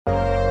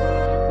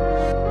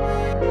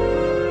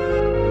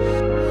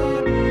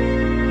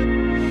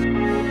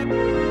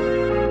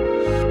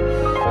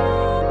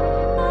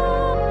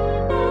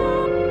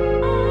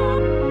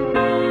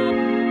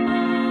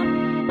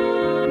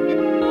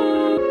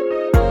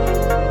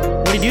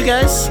What do you do,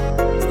 guys?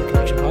 It's the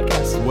Connection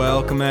Podcast.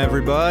 Welcome,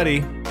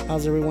 everybody.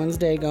 How's everyone's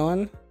day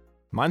going?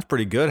 Mine's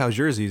pretty good. How's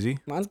yours, Easy?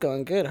 Mine's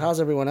going good.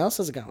 How's everyone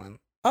else's going?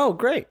 Oh,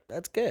 great.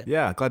 That's good.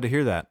 Yeah, glad to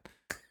hear that.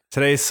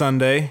 Today's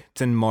Sunday. It's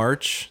in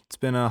March. It's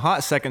been a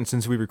hot second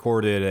since we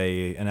recorded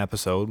an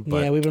episode.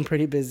 But, Yeah, we've been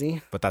pretty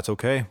busy. But that's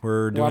okay.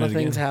 We're A doing lot it of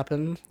things again.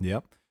 happened,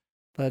 Yep.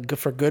 but good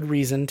for good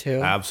reason,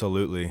 too.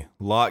 Absolutely.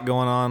 A lot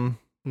going on.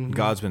 Mhm.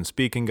 God's been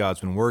speaking.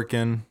 God's been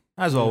working,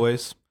 as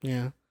always.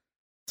 Yeah.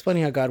 It's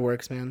funny how God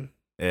works, man.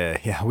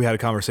 Yeah, we had a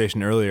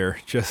conversation earlier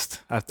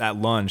just at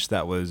lunch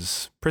that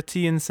was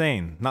pretty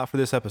insane. Not for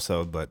this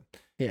episode, but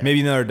Yeah.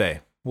 maybe another day.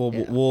 We'll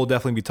Yeah. we'll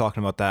definitely be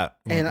talking about that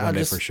And one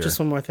day for sure. just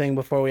one more thing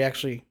before we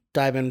actually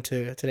dive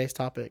into today's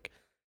topic.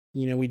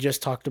 You know, we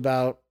just talked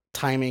about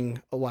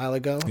timing a while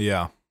ago.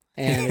 Yeah.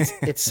 And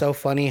it's so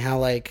funny how,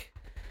 like,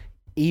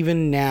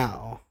 even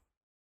now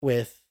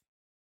with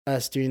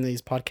us doing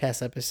these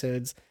podcast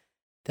episodes,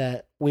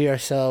 that we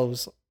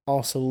ourselves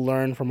also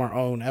learn from our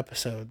own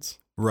episodes.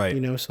 Right.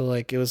 You know, so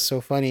like it was so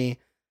funny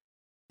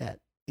that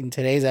in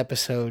today's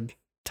episode,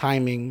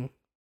 timing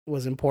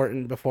was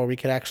important before we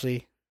could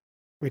actually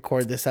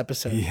record this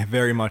episode. Yeah,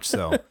 very much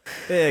so.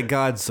 Yeah,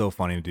 God's so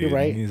funny, dude. You're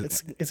right.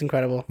 He's- It's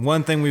incredible.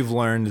 One thing we've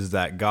learned is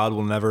that God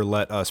will never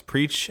let us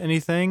preach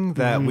anything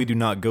that we do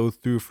not go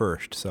through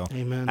first. So,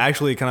 Amen.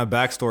 actually, kind of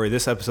backstory: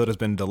 this episode has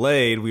been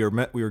delayed. We were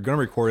going to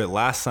record it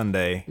last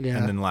Sunday Yeah.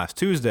 and then last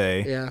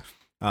Tuesday. Yeah.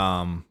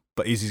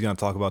 But Easy's going to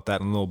talk about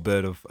that in a little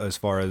bit of as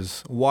far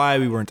as why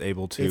we weren't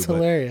able to. It's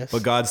hilarious.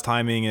 But God's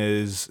timing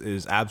is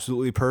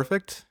absolutely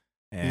perfect,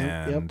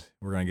 Yep. and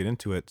we're going to get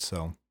into it.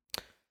 So,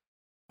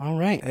 All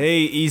right. hey,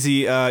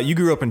 Easy, you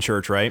grew up in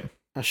church, right?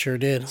 I sure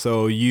did.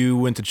 So you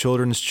went to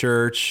children's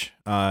church.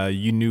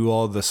 You knew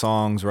all the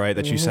songs, right,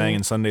 that you sang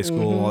in Sunday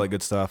school, all that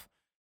good stuff.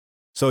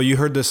 So you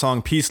heard the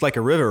song "Peace Like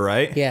a River,"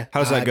 right? Yeah. How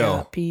does that go? I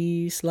got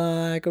peace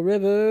like a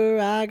river.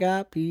 I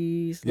got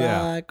peace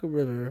Yeah. like a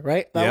river.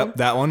 Right?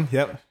 That one.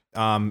 Yep.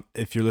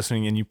 If you're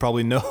listening and you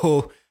probably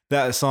know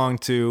that song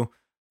too,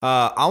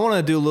 I want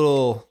to be a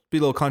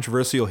little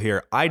controversial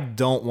here. I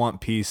don't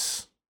want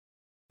peace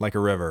like a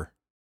river.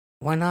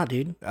 Why not,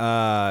 dude?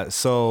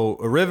 So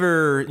a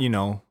river,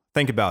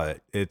 think about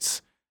it.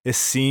 It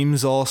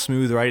seems all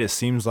smooth, right? It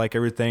seems like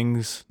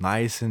everything's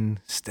nice and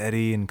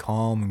steady and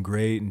calm and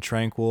great and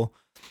tranquil.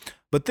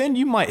 But then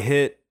you might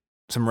hit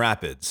some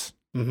rapids.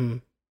 Mm-hmm.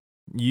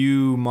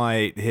 You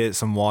might hit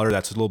some water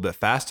that's a little bit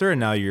faster, and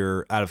now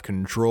you're out of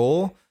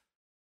control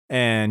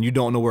and you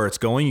don't know where it's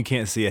going. You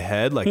can't see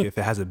ahead. Like if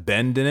it has a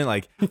bend in it,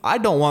 like I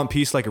don't want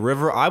peace like a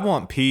river. I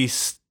want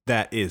peace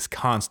that is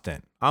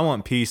constant. I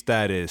want peace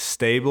that is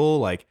stable,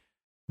 like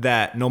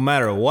that no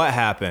matter what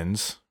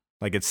happens,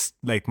 like it's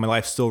like my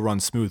life still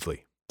runs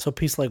smoothly. So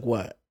peace like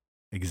what?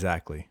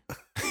 Exactly.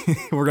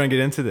 We're going to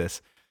get into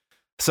this.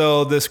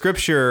 So the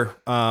scripture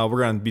we're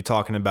going to be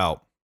talking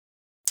about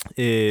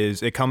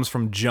it comes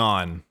from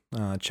John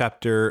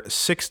chapter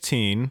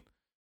 16,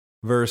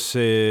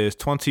 verses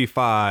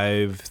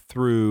 25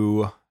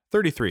 through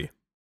 33.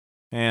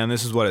 And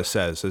this is what it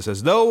says. It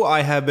says, though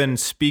I have been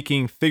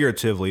speaking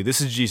figuratively,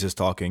 this is Jesus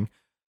talking,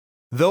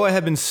 though I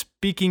have been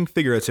speaking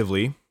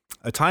figuratively,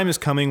 a time is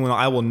coming when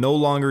I will no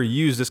longer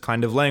use this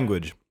kind of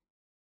language,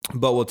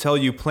 but will tell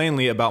you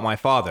plainly about my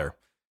Father.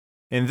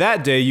 In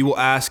that day you will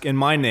ask in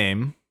my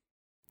name.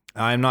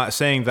 I am not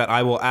saying that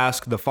I will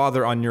ask the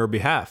Father on your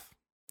behalf.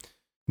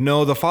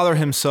 No, the Father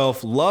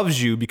himself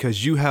loves you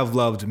because you have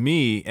loved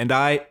me and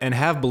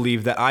have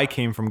believed that I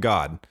came from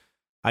God.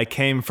 I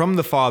came from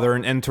the Father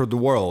and entered the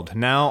world.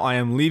 Now I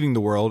am leaving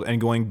the world and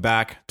going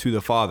back to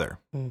the Father.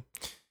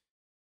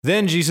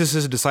 Then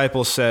Jesus'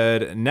 disciples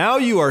said, now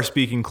you are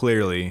speaking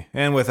clearly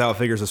and without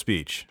figures of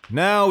speech.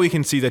 Now we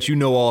can see that you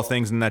know all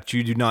things and that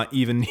you do not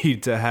even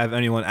need to have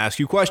anyone ask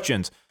you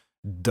questions.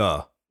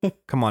 Duh.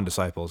 Come on,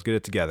 disciples, get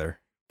it together.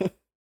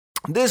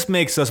 This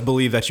makes us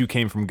believe that you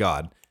came from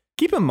God.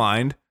 Keep in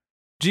mind,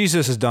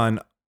 Jesus has done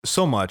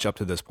so much up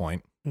to this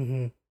point.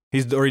 Mm-hmm.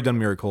 He's already done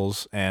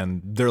miracles,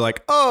 and they're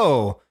like,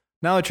 oh,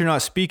 now that you're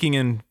not speaking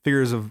in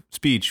figures of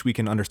speech, we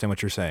can understand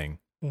what you're saying.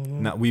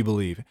 Mm-hmm. Now we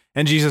believe.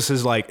 And Jesus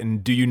is like,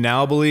 and do you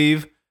now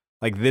believe?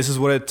 Like, this is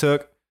what it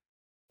took?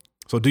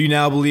 So do you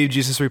now believe?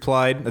 Jesus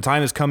replied, the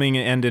time is coming,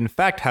 and in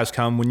fact has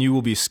come, when you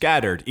will be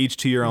scattered, each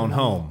to your own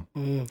home.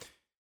 Mm-hmm.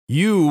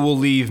 You will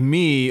leave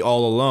me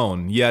all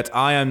alone, yet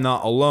I am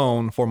not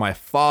alone, for my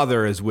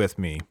Father is with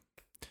me.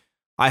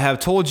 I have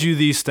told you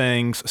these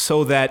things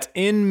so that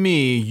in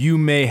me you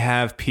may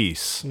have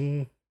peace.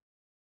 Mm-hmm.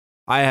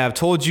 I have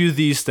told you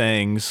these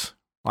things.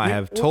 I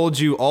have told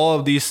you all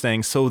of these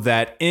things so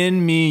that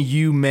in me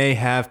you may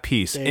have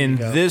peace. There you In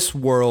go. this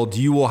world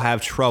you will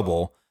have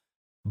trouble,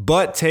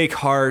 but take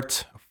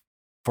heart,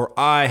 for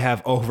I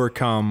have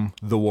overcome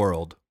the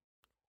world.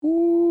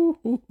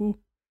 Ooh.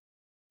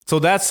 So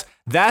that's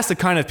the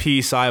kind of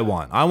peace I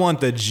want. I want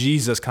the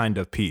Jesus kind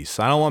of peace.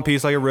 I don't want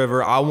peace like a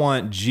river. I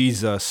want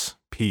Jesus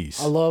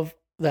peace. I love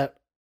that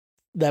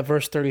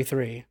verse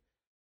 33.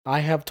 I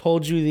have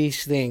told you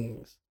these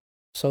things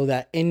so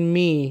that in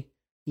me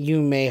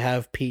you may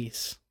have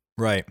peace.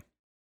 Right.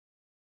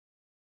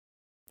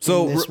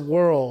 So in this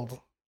world,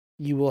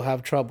 you will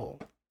have trouble,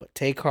 but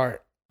take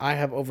heart. I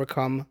have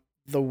overcome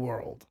the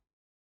world.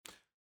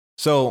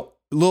 So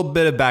a little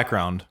bit of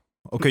background.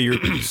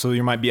 Okay, so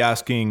you might be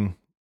asking,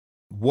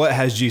 what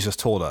has Jesus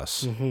told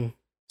us? Mm-hmm.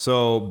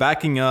 So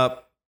backing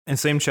up in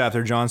same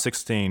chapter, John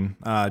 16,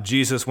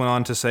 Jesus went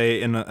on to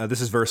say,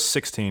 this is verse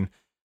 16,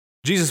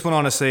 Jesus went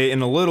on to say,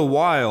 in a little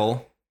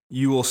while,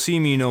 you will see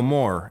me no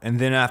more. And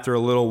then after a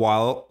little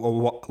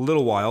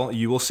while,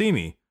 you will see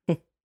me.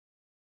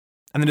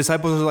 And the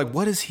disciples are like,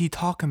 what is he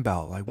talking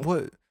about? Like,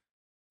 what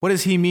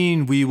does he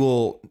mean we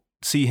will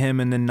see him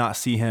and then not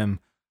see him?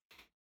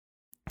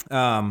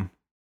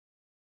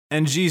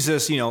 And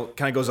Jesus,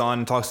 kind of goes on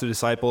and talks to the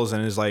disciples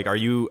and is like, are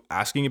you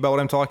asking about what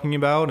I'm talking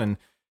about? And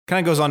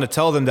kind of goes on to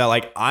tell them that,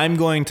 like, I'm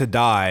going to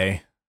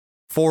die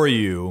for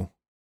you,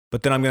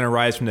 but then I'm going to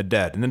rise from the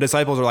dead. And the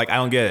disciples are like, I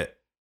don't get it.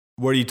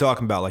 What are you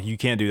talking about? Like, you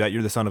can't do that.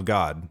 You're the Son of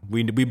God.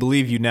 We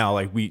believe you now.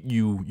 Like,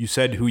 you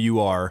said who you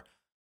are.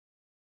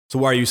 So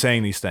why are you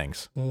saying these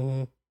things?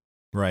 Mm-hmm.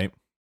 Right?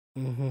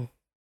 Mm-hmm.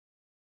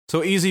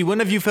 So Easy, when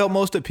have you felt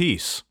most at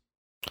peace?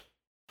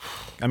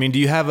 I mean, do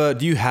you have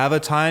a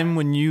time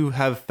when you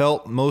have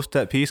felt most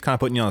at peace? Kind of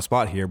putting you on the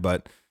spot here,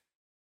 but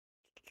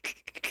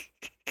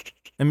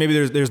and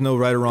maybe there's no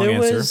right or wrong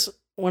answer. Was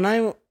when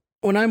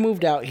I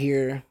moved out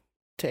here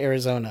to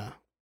Arizona,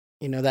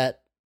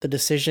 that the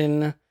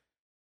decision,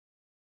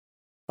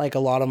 like a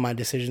lot of my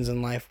decisions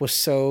in life, was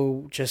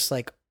so just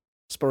like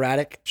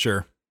sporadic.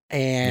 Sure.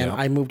 And Yeah.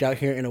 I moved out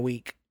here in a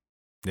week.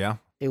 Yeah.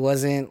 It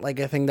wasn't like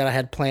a thing that I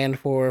had planned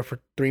for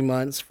 3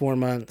 months, 4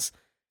 months.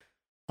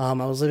 I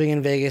was living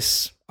in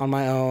Vegas on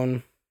my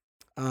own,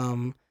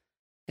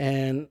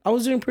 and I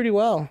was doing pretty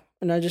well.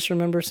 And I just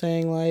remember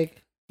saying,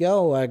 like,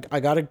 yo, I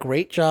got a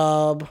great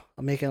job.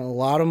 I'm making a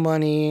lot of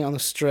money on the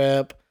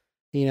strip,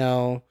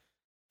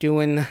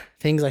 doing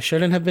things I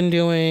shouldn't have been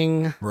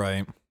doing.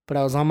 Right. But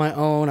I was on my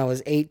own. I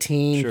was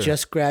 18, Sure.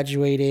 just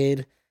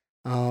graduated.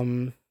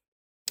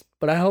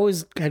 But I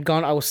always had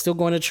gone, I was still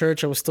going to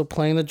church. I was still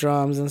playing the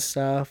drums and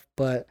stuff.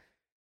 But,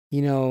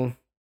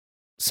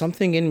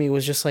 something in me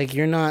was just like,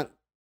 you're not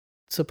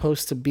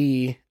supposed to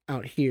be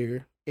out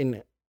here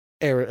in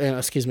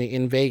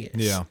Vegas.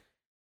 Yeah.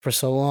 For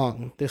so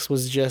long. This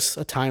was just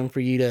a time for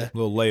you to A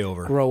little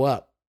layover. grow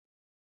up.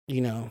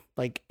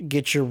 Like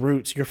get your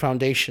roots, your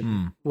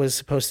foundation was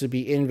supposed to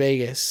be in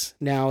Vegas.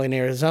 Now in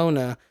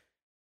Arizona,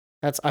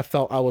 I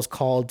felt I was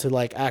called to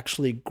like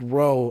actually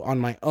grow on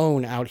my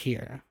own out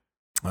here.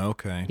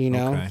 Okay.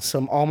 Okay.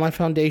 So all my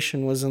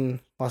foundation was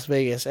in Las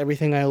Vegas.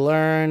 Everything I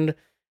learned,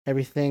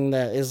 everything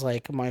that is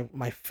like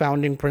my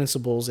founding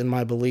principles in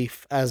my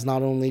belief as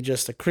not only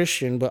just a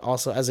Christian, but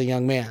also as a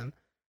young man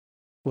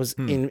was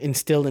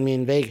instilled in me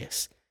in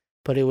Vegas.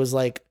 But it was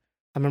like,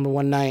 I remember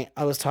one night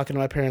I was talking to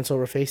my parents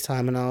over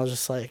FaceTime and I was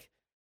just like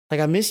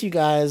I miss you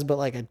guys, but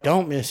like I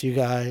don't miss you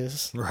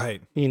guys.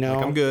 Right. Like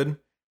I'm good.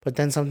 But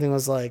then something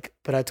was like,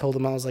 but I told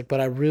them, I was like,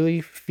 but I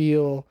really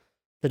feel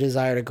the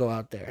desire to go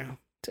out there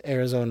to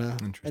Arizona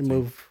and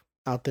move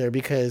out there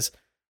because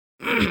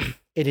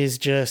it is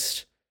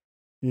just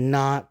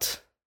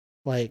not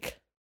like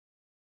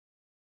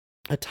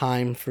a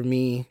time for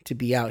me to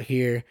be out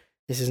here.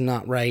 This is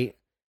not right.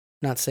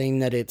 Not saying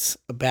that it's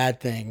a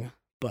bad thing,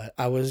 but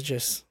I was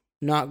just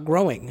not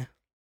growing.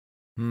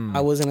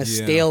 I was in a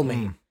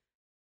stalemate.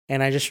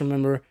 And I just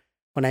remember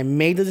when I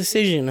made the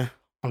decision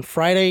on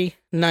Friday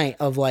night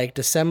of like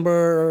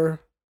December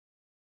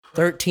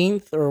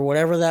 13th or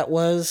whatever that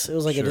was. It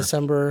was like a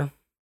December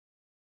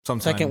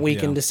second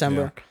week in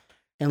December. Yeah.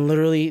 And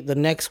literally the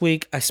next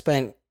week I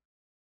spent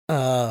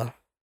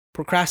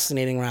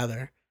procrastinating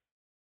rather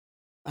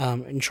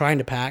and trying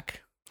to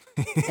pack.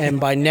 And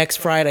by next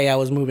Friday I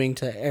was moving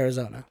to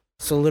Arizona.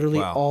 So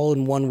literally all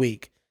in 1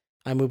 week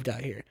I moved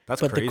out here.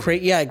 That's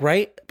crazy. Yeah,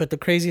 right? But the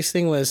craziest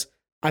thing was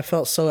I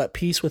felt so at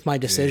peace with my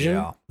decision.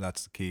 Yeah,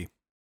 that's the key.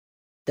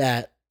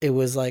 That it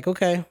was like,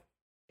 okay,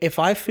 if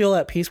I feel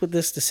at peace with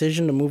this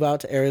decision to move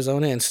out to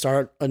Arizona and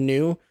start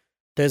anew,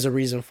 there's a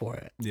reason for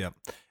it. Yeah.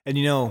 And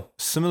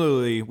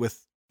similarly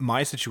with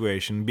my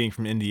situation being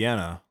from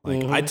Indiana,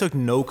 like I took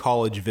no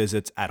college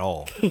visits at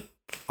all.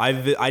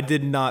 I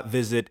did not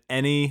visit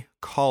any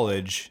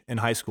college in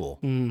high school.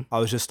 I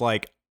was just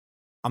like,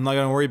 I'm not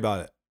going to worry about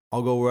it.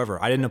 I'll go wherever.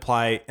 I didn't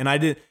apply.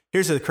 And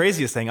here's the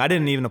craziest thing. I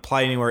didn't even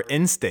apply anywhere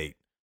in state.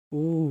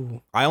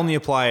 Ooh. I only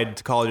applied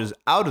to colleges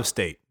out of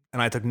state.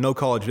 And I took no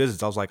college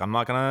visits. I was like, I'm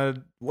not going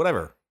to,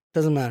 whatever.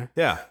 Doesn't matter.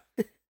 Yeah.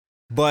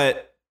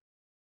 But,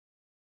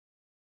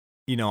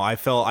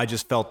 I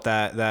just felt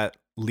that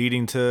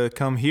leading to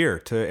come here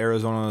to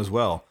Arizona as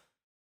well.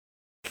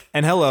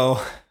 And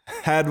hello,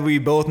 had we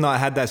both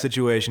not had that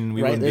situation,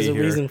 we wouldn't be here. There's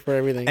a reason for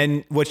everything.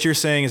 And what you're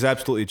saying is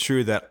absolutely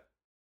true, that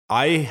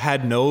I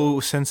had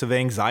no sense of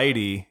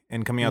anxiety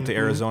in coming out to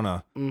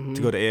Arizona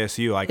to go to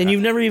ASU. And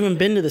you've never even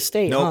been to the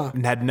state, nope,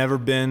 huh? Had never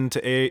been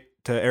to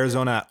to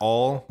Arizona at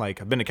all.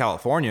 Like I've been to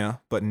California,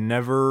 but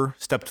never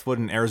stepped foot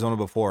in Arizona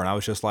before. And I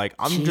was just like,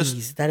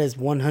 that is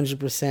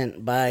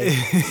 100% by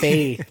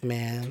faith,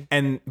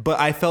 man. But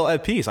I felt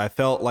at peace. I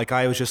felt like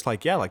I was just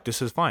like, yeah, like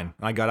this is fine.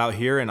 And I got out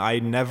here and I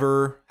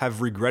never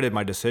have regretted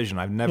my decision.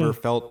 I've never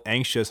felt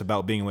anxious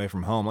about being away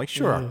from home. Like,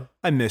 sure,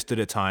 I missed it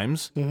at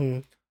times,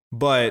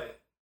 but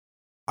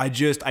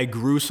I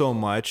grew so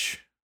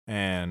much.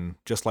 And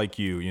just like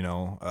you,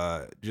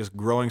 just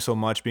growing so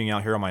much, being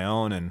out here on my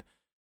own, and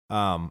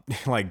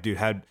like, dude,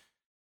 had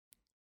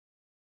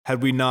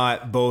we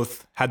not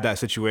both had that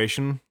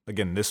situation,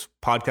 again, this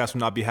podcast would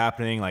not be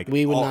happening. Like,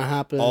 we would not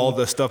happen. All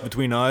the stuff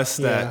between us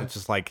that it's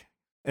just like,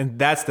 and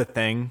that's the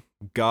thing.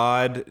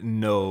 God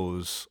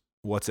knows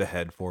what's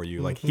ahead for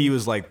you. Like, He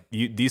was like,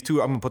 these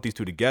two, I'm gonna put these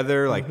two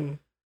together. Like,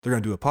 they're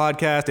gonna do a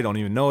podcast. They don't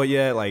even know it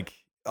yet. Like,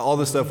 all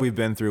the stuff we've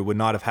been through would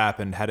not have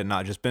happened had it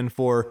not just been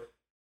for.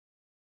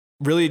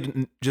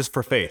 Really just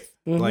for faith,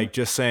 like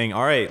just saying,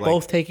 all right, like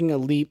both taking a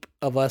leap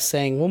of us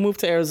saying, we'll move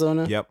to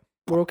Arizona. Yep.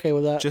 We're okay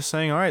with that. Just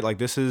saying, all right, like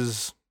this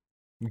is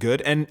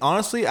good. And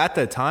honestly, at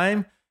the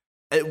time,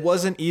 it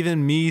wasn't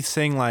even me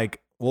saying like,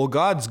 well,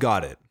 God's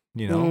got it.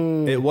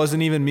 It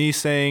wasn't even me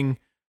saying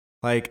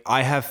like,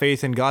 I have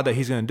faith in God that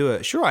He's going to do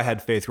it. Sure, I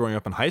had faith growing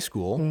up in high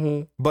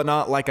school, but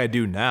not like I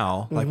do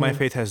now. Like my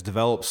faith has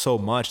developed so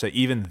much that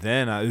even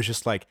then I was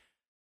just like,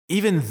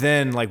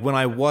 like when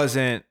I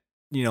wasn't,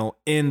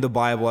 in the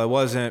Bible, I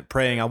wasn't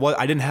praying.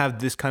 I didn't have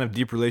this kind of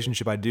deep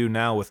relationship I do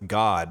now with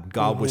God.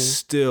 God was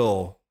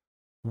still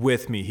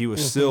with me. He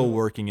was still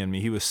working in me.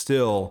 He was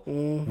still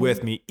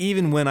with me,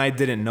 even when I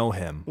didn't know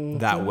Him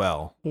that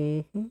well.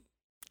 And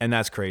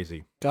that's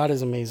crazy. God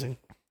is amazing.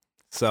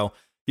 So,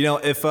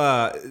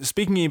 if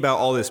speaking about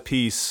all this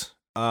peace,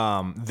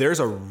 there's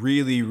a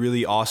really,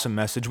 really awesome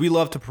message. We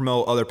love to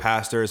promote other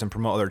pastors and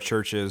promote other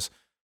churches.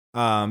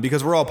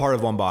 Because we're all part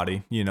of one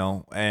body,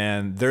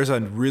 and there's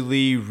a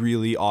really,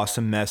 really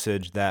awesome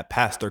message that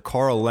Pastor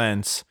Carl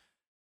Lentz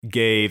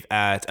gave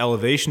at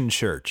Elevation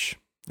Church,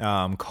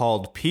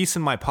 called Peace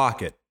in My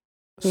Pocket.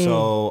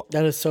 So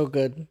that is so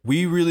good.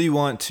 We really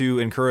want to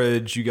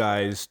encourage you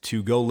guys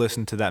to go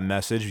listen to that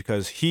message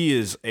because he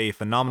is a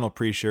phenomenal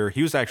preacher.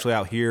 He was actually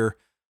out here,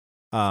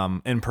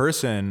 in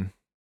person,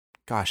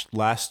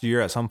 last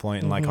year at some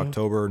point in like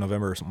October,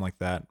 November or something like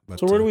that.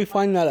 So where do we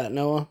find that at,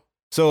 Noah?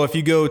 So if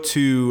you go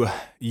to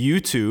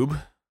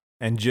YouTube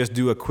and just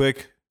do a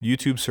quick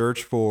YouTube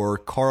search for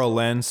Carl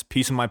Lentz,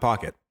 Peace in My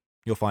Pocket,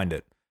 you'll find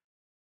it.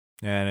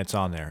 And it's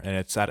on there, and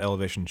it's at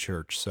Elevation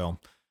Church. So,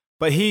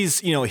 but he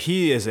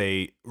is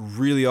a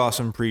really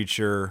awesome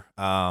preacher,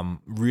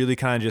 really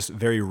kind of just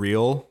very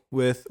real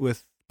with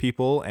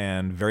people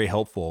and very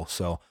helpful.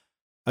 So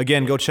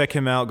again, go check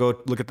him out,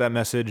 go look at that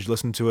message,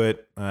 listen to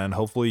it, and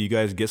hopefully you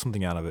guys get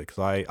something out of it,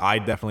 because I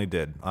definitely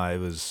did. I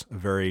was a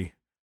very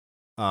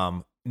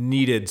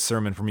needed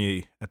sermon for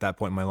me at that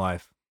point in my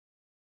life.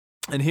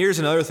 And here's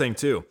another thing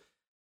too.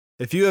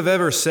 If you have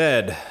ever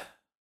said,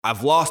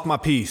 I've lost my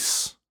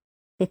peace,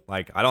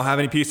 like I don't have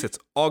any peace, it's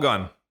all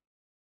gone,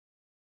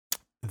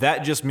 that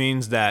just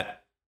means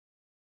that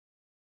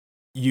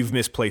you've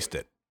misplaced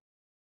it.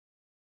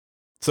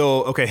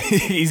 So, okay,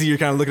 easy, you're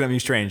kind of looking at me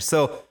strange.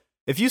 So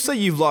if you say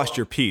you've lost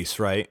your peace,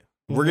 right?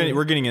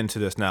 We're getting into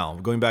this now,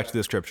 going back to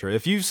the scripture.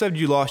 If you said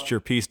you lost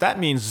your peace, that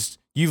means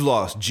you've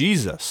lost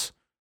Jesus.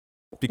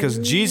 Because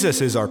Jesus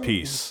is our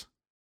peace.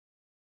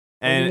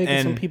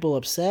 And some people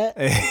upset.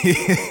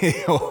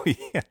 Oh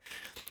yeah,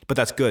 but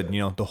that's good.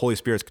 The Holy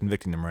Spirit's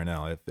convicting them right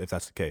now, if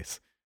that's the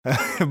case.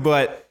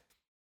 But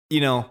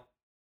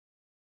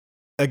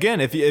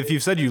again, if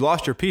you've said you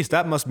lost your peace,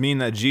 that must mean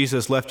that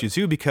Jesus left you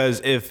too. Because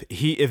if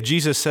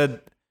Jesus said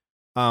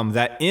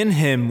that in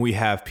Him we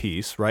have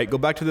peace, right? Go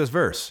back to this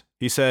verse.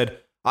 He said,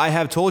 "I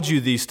have told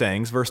you these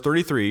things," verse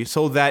 33,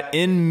 "so that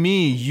in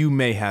Me you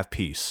may have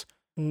peace."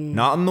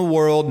 Not in the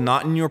world,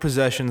 not in your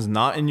possessions,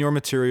 not in your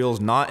materials,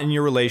 not in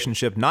your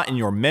relationship, not in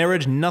your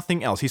marriage,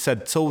 nothing else. He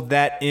said, so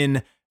that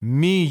in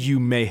Me you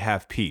may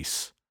have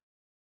peace.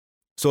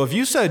 So if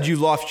you said you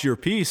lost your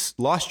peace,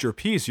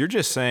 you're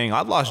just saying,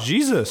 I've lost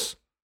Jesus.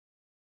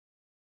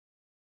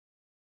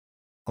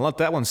 I'll let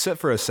that one sit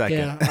for a second.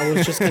 Yeah, I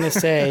was just going to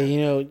say,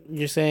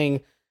 you're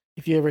saying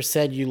if you ever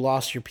said you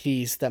lost your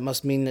peace, that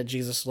must mean that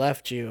Jesus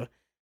left you.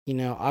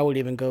 I would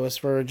even go as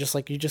far, just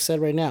like you just said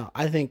right now.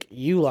 I think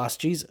you lost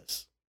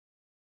Jesus.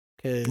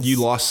 You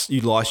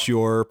lost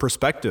your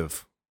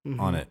perspective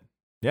on it.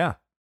 Yeah.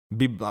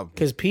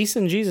 Because peace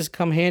and Jesus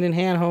come hand in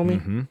hand,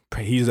 homie.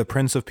 He's the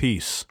Prince of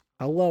Peace.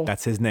 Hello.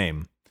 That's His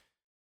name.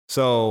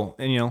 So,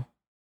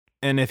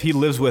 and if He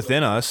lives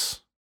within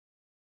us,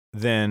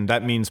 then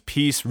that means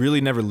peace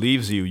really never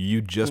leaves you.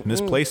 You just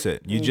misplace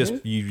it. You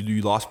just,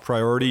 you lost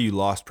priority, you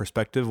lost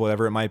perspective,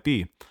 whatever it might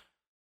be.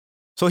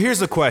 So here's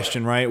the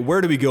question, right? Where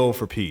do we go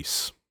for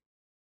peace?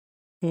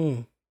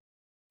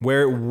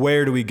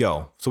 Where do we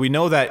go? So we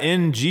know that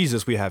in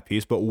Jesus we have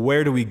peace, but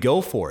where do we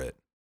go for it?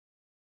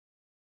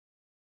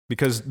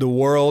 Because the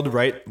world,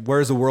 right? Where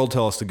does the world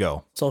tell us to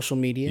go? Social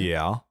media.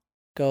 Yeah.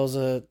 Goes,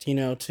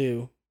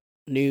 to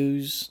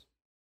news,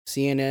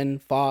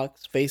 CNN,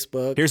 Fox,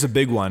 Facebook. Here's a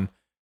big one.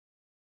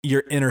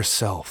 Your inner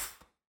self.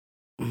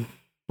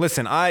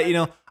 Listen,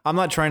 I'm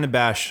not trying to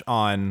bash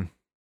on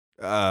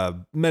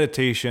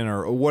meditation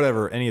or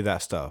whatever, any of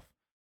that stuff.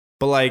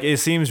 But like, it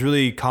seems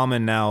really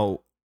common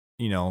now,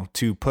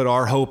 to put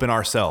our hope in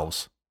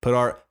ourselves,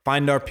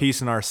 find our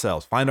peace in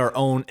ourselves, find our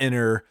own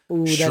inner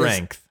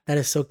strength. That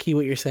is so key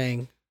what you're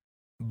saying.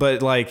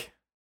 But like,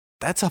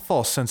 that's a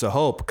false sense of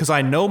hope because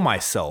I know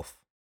myself.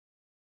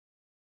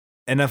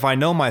 And if I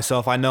know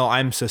myself, I know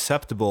I'm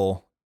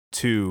susceptible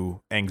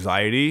to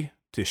anxiety,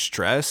 to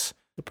stress,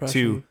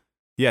 Depression.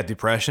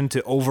 depression,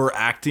 to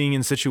overacting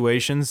in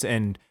situations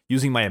and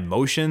using my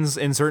emotions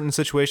in certain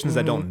situations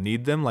that don't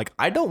need them. Like,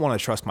 I don't want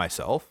to trust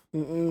myself.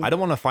 I don't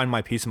want to find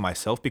my peace in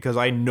myself because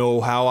I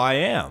know how I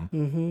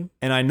am.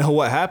 And I know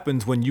what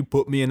happens when you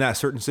put me in that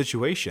certain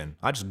situation.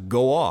 I just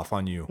go off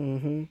on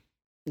you.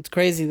 It's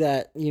crazy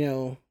that,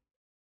 and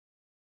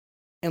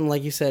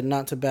like you said,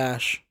 not to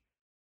bash,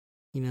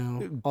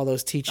 all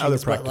those teachings, Other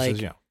but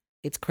practices, like,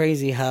 it's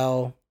crazy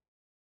how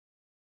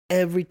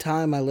every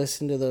time I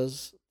listen to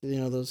those,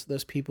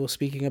 those people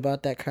speaking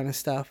about that kind of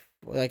stuff,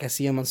 like I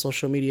see them on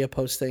social media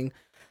posting,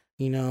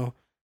 to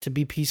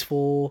be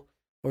peaceful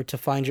or to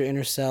find your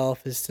inner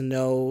self is to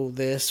know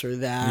this or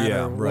that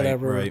or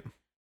whatever. Right.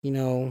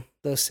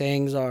 Those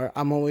sayings are,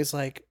 I'm always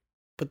like,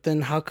 but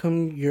then how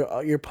come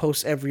your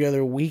post every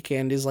other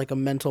weekend is like a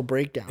mental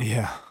breakdown?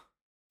 Yeah,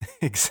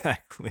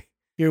 exactly.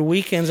 Your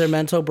weekends are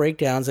mental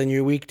breakdowns and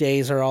your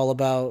weekdays are all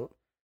about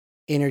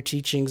inner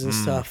teachings and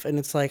stuff. And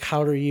it's like,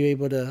 how are you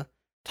able to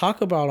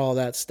talk about all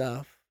that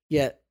stuff?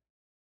 Yet,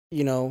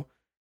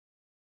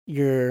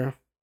 you're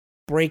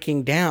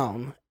breaking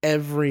down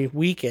every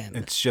weekend.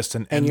 It's just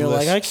an endless and you're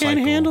like, I can't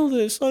cycle. handle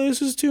this. Oh,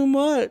 this is too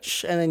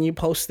much. And then you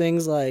post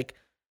things like,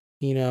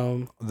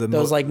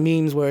 those like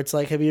memes where it's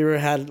like, have you ever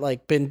had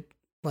like been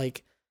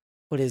like,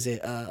 what is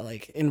it?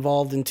 Like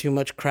involved in too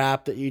much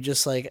crap that you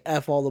just like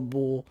F all the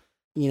bull,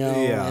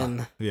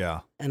 and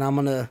I'm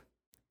going to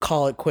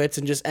call it quits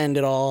and just end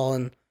it all.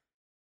 And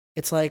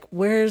it's like,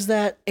 where's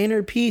that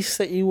inner peace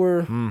that you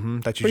were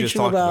that you preaching just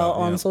talked about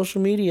on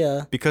social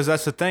media? Because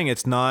that's the thing.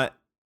 It's not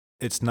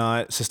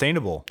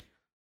sustainable.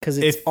 Because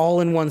it's all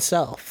in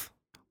oneself.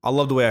 I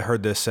love the way I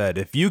heard this said.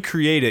 If you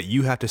create it,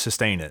 you have to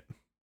sustain it.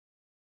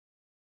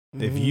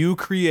 If you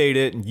create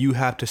it, you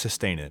have to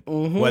sustain it.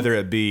 Whether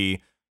it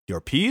be your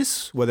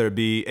peace, whether it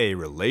be a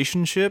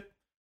relationship.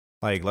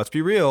 Like, let's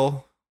be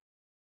real.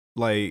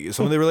 Like,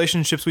 some of the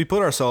relationships we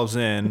put ourselves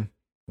in,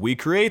 we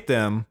create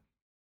them.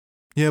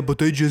 Yeah, but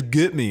they just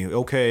get me.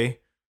 Okay.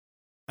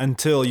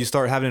 Until you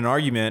start having an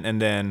argument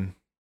and then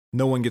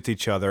no one gets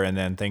each other and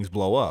then things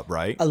blow up,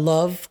 right? I'm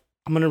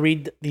going to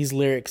read these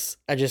lyrics.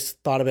 I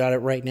just thought about it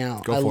right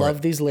now. I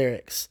love these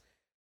lyrics.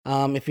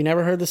 If you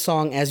never heard the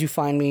song As You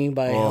Find Me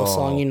by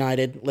Hillsong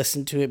United,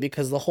 listen to it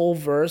because the whole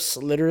verse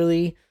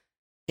literally,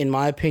 in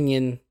my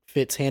opinion,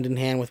 fits hand in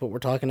hand with what we're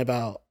talking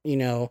about.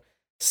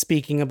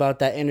 Speaking about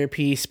that inner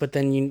peace, but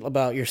then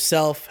about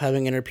yourself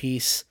having inner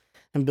peace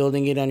and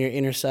building it on your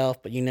inner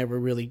self, but you never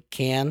really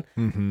can.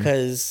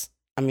 Because,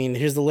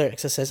 here's the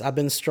lyrics. It says, I've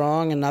been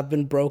strong and I've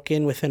been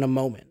broken within a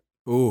moment.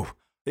 Ooh.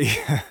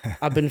 Yeah.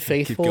 I've been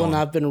faithful and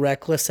I've been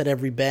reckless at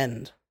every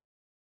bend.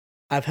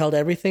 I've held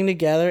everything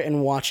together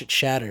and watched it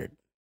shattered.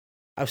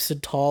 I've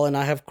stood tall and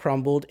I have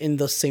crumbled in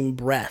the same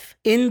breath.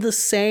 In the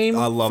same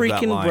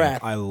freaking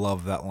breath. I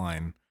love that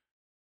line.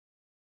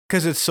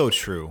 Because it's so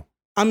true.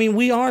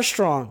 We are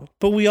strong,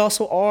 but we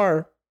also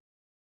are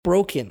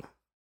broken.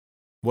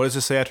 What does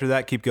it say after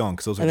that? Keep going.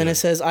 And then it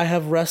says, I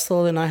have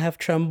wrestled and I have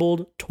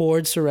trembled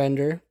toward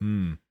surrender.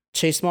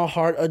 Chased my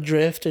heart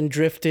adrift and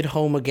drifted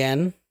home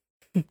again.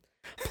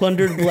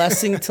 Plundered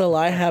blessing till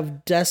I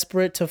have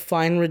desperate to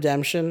find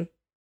redemption.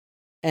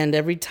 And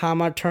every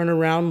time I turn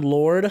around,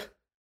 Lord,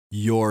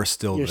 you're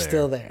still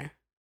there.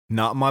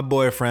 Not my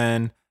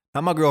boyfriend,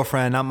 not my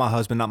girlfriend, not my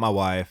husband, not my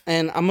wife.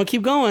 And I'm going to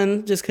keep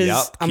going just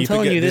because I'm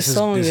telling you, this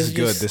song is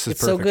good. This is perfect.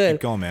 So good.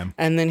 Keep going, man.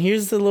 And then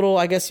here's the little,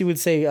 I guess you would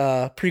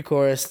say,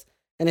 pre-chorus.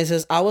 And it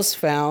says, I was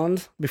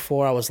found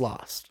before I was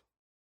lost.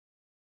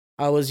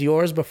 I was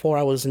yours before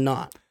I was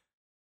not.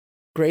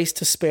 Grace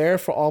to spare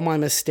for all my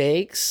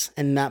mistakes.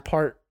 And that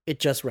part, it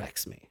just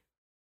wrecks me.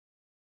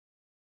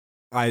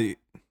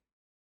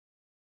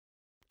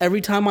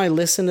 Every time I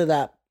listen to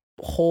that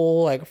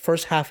whole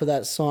first half of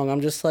that song,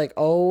 I'm just like,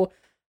 oh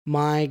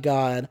my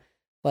God.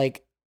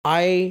 Like,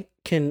 I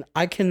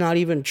cannot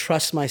even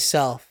trust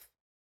myself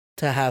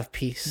to have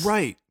peace.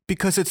 Right.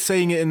 Because it's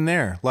saying it in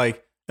there.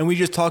 And we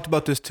just talked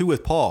about this too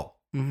with Paul.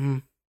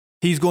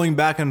 He's going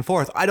back and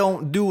forth. I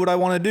don't do what I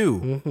want to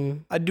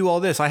do. I do all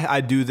this.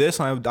 I do this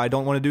and I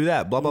don't want to do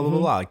that. Blah, blah, blah, blah,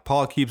 blah. Like,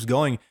 Paul keeps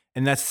going.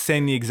 And that's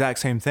saying the exact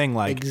same thing.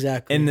 Like,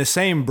 exactly. In the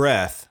same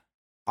breath,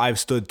 I've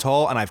stood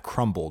tall and I've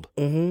crumbled.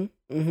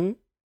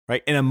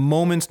 Right? In a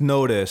moment's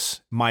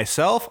notice,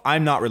 myself,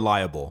 I'm not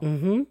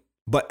reliable.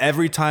 But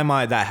every time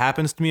that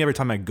happens to me, every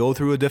time I go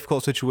through a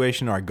difficult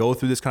situation or I go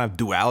through this kind of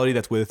duality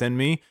that's within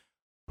me,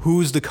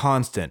 who's the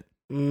constant?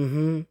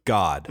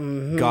 God.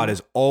 God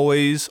is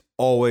always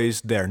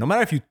there. No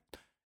matter if you,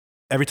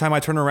 every time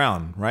I turn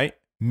around, right?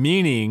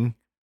 Meaning,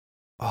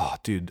 oh,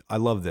 dude, I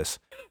love this.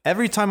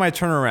 Every time I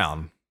turn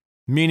around,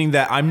 meaning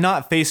that I'm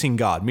not facing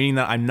God, meaning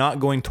that I'm not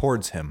going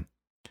towards him.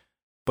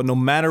 But no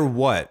matter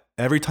what,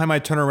 every time I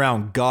turn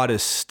around, God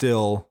is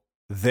still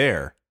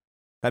there.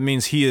 That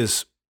means he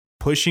is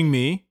pushing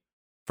me,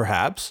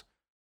 perhaps.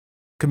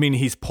 Could mean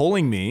he's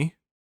pulling me,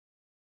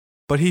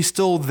 but he's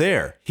still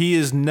there. He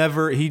is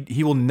never,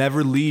 he will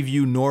never leave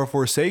you nor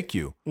forsake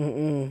you.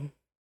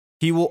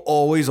 He will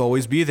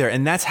always be there.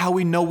 And that's how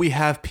we know we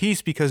have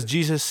peace, because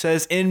Jesus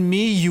says, in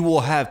me, you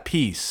will have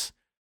peace.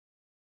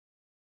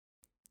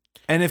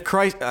 And if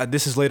Christ,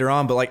 this is later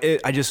on, but like,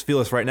 I just feel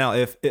this right now.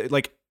 If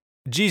like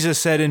Jesus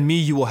said, in me,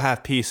 you will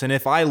have peace. And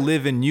if I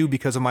live in you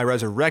because of my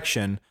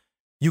resurrection,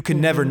 you can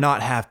never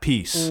not have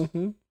peace.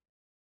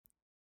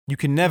 You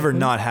can never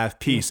not have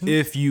peace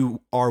if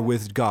you are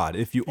with God,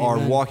 if you are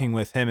walking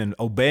with him and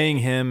obeying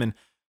him and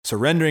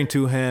surrendering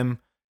to him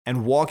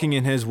and walking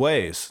in his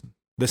ways.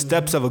 The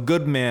steps of a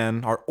good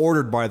man are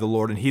ordered by the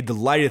Lord, and he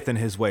delighteth in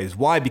his ways.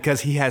 Why?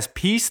 Because he has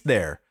peace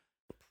there.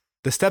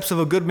 The steps of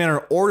a good man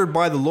are ordered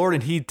by the Lord,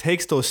 and he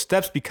takes those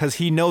steps because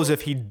he knows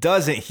if he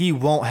doesn't, he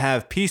won't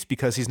have peace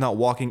because he's not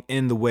walking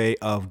in the way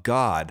of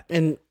God.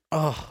 And,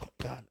 oh,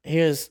 God,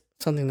 here's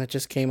something that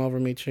just came over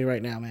me to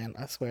right now, man.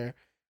 I swear.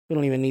 We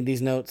don't even need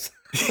these notes.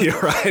 You're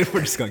right.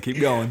 We're just going to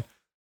keep going.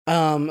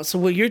 So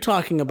what you're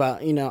talking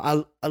about, you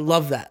know, I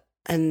love that.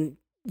 And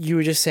you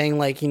were just saying,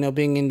 like, you know,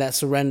 being in that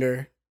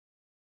surrender.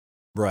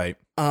 Right.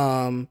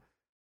 To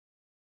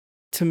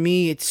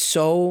me, it's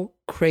so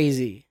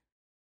crazy.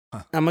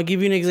 I'm gonna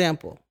give you an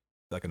example.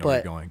 I can know where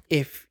you're going.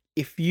 If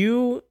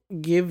you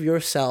give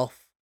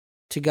yourself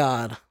to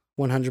God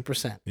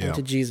 100% and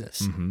to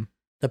Jesus,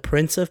 the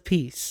Prince of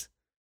Peace,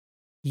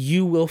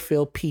 you will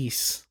feel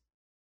peace.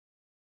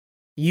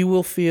 You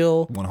will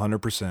feel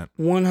 100%.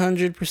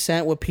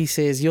 100% what peace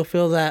is. You'll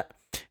feel that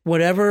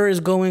whatever is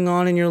going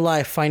on in your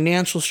life,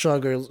 financial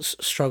struggles,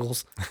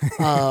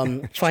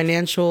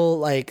 financial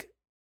like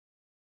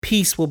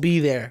peace will be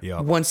there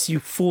once you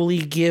fully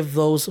give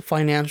those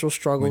financial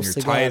struggles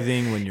to God. When you're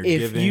tithing, when you're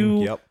giving. If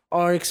you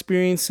are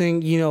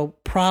experiencing, you know,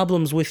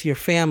 problems with your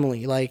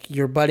family, like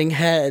you're butting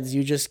heads,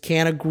 you just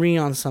can't agree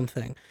on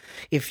something.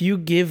 If you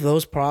give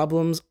those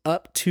problems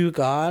up to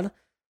God,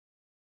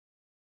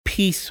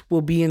 peace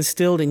will be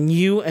instilled in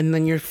you, and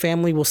then your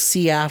family will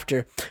see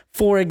after.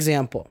 For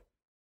example,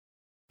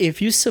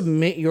 if you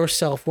submit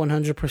yourself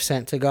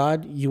 100% to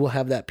God, you will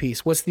have that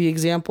peace. What's the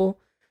example?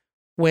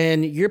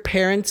 When your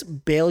parents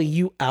bail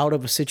you out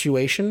of a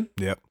situation.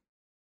 Yep.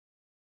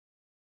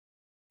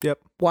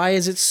 Why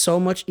is it so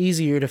much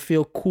easier to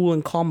feel cool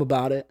and calm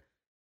about it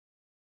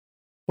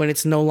when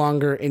it's no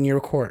longer in your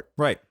court?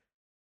 Right.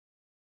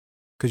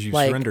 Because you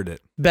surrendered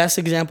it. Best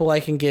example I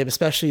can give,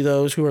 especially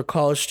those who are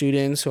college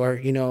students or,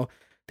 you know,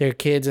 they're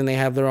kids and they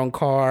have their own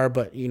car,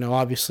 but, you know,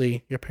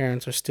 obviously your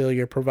parents are still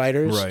your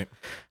providers. Right.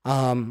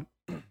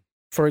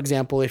 For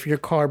example, if your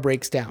car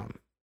breaks down,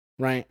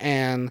 right,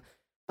 and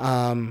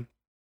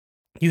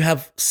you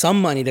have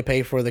some money to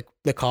pay for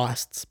the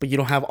costs, but you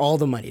don't have all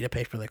the money to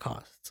pay for the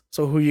costs.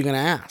 So who are you going to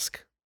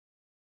ask?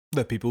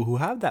 The people who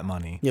have that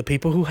money. The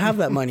people who have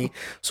that money.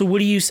 So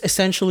what are you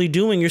essentially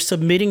doing? You're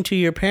submitting to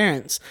your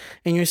parents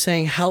and you're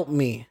saying, help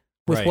me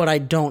with what I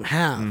don't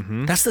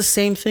have. That's the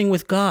same thing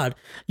with God.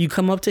 You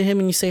come up to him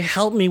and you say,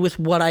 help me with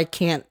what I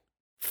can't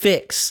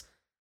fix.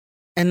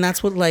 And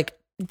that's what like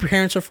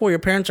parents are for. Your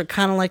parents are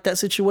kind of like that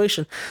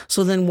situation.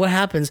 So then what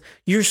happens?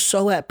 You're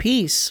so at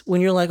peace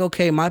when you're like,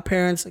 okay, my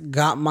parents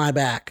got my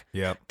back.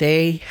 Yep.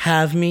 They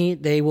have me.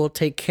 They will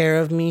take care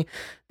of me,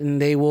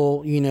 and they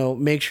will, you know,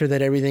 make sure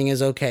that everything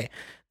is okay.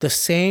 The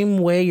same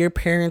way your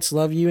parents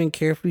love you and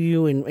care for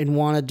you and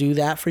want to do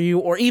that for you,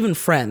 or even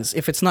friends,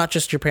 if it's not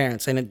just your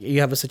parents and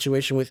you have a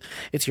situation with,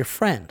 it's your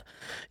friend,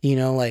 you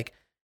know, like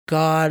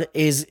God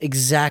is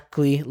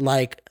exactly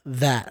like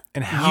that.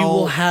 And how you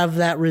will have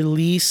that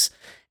release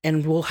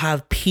and we'll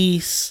have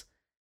peace.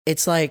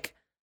 It's like,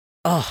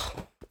 oh,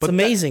 it's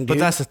amazing, dude. But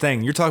that's the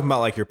thing. You're talking about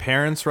like your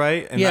parents,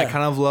 right? And that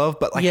kind of love.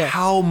 But like,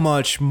 how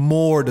much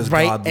more does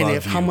God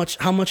love you?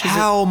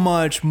 How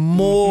much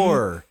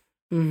more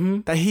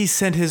that he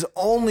sent his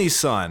only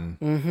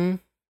son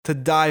to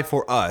die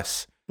for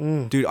us.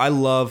 Dude, I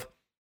love,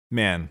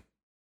 man.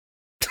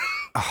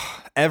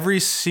 Every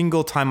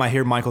single time I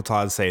hear Michael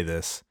Todd say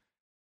this,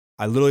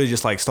 I literally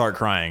just like start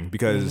crying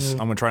because I'm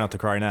going to try not to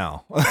cry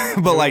now.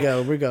 But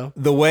here we go.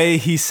 The way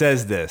he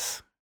says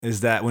this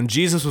is that when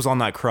Jesus was on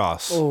that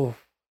cross. Oh,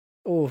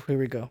 here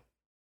we go.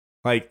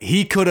 Like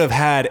he could have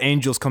had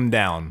angels come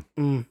down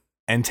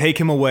and take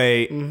him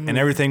away and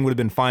everything would have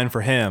been fine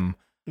for him.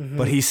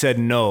 But he said,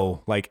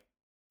 no, like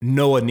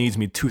Noah needs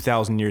me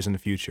 2,000 years in the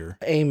future.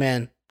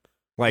 Amen.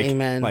 Like,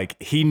 Amen.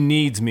 Like he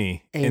needs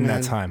me in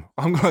that time.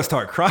 I'm going to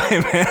start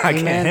crying, man. I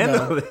can't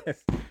handle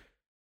this.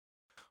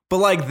 But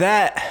like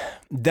that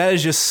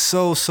is just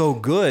so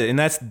good. And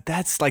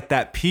that's like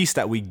that peace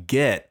that we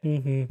get,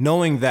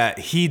 knowing that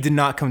he did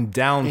not come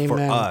down for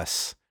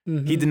us.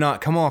 He did not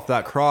come off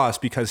that cross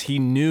because he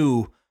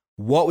knew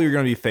what we were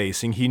going to be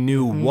facing. He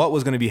knew Mhm. what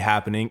was going to be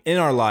happening in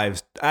our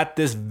lives at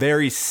this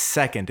very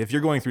second. If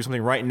you're going through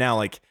something right now,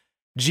 like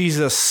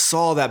Jesus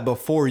saw that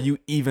before you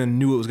even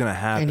knew it was going to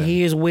happen. And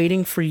he is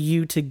waiting for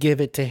you to give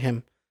it to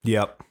him.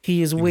 Yep.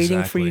 He is waiting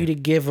for Exactly. you to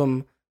give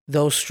him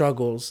those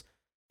struggles,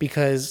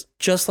 because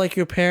just like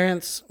your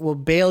parents will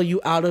bail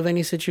you out of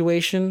any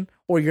situation,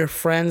 or your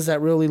friends that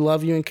really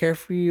love you and care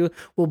for you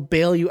will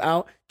bail you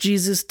out,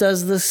 Jesus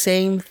does the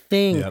same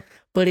thing, Yep.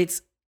 but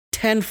it's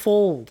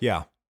tenfold.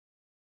 Yeah.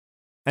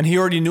 And he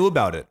already knew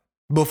about it.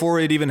 Before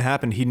it even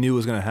happened, he knew it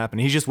was going to happen.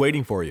 He's just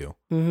waiting for you.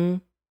 Mm-hmm.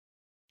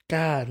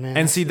 God, man.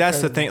 And see,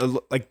 that's the incredible.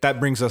 thing. Like, that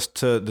brings us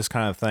to this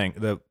kind of thing,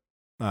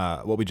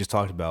 what we just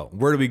talked about.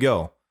 Where do we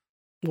go?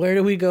 Where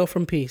do we go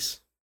from peace?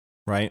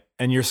 Right?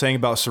 And you're saying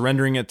about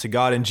surrendering it to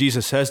God. And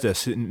Jesus says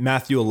this in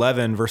Matthew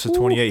 11, verses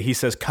 28. He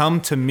says, come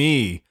to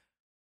me.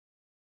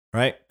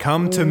 Right?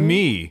 Come to Mhm.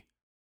 me.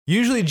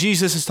 Usually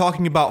Jesus is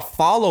talking about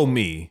follow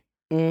me.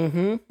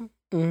 Mm-hmm.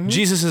 Mm-hmm.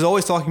 Jesus is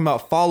always talking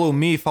about follow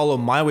me, follow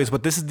my ways.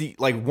 But this is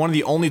one of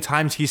the only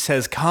times he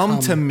says, come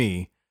to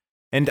me.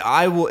 And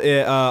I will,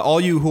 all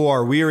you who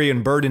are weary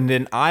and burdened,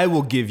 and I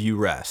will give you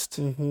rest.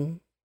 Mm-hmm.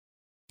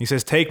 He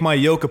says, take my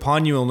yoke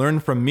upon you and learn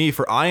from me,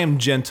 for I am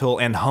gentle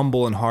and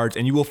humble in heart,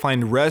 and you will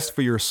find rest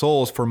for your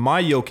souls. For my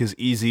yoke is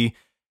easy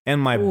and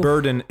my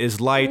burden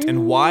is light.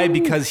 And why?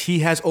 Because he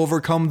has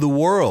overcome the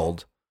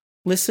world.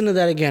 Listen to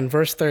that again,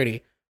 verse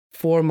 30.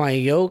 For my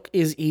yoke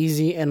is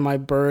easy and my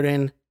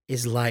burden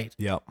is light.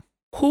 Yep.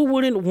 Who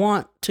wouldn't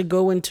want to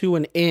go into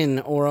an inn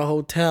or a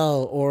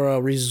hotel or a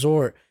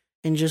resort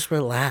and just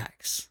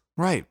relax?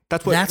 Right.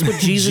 That's what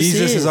Jesus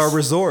Jesus is our is.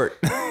 resort.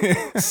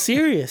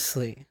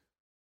 Seriously.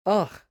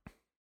 Oh,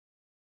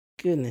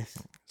 goodness.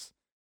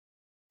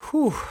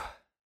 Whew.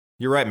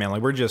 You're right, man.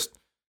 Like,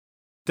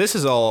 this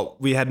is all,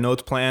 we had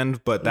notes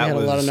planned, but had a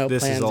lot of note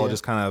this is plans, all yeah.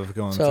 just kind of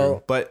going So-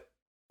 through. But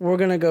We're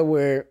going to go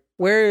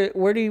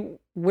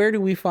where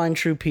do we find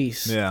true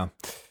peace? yeah.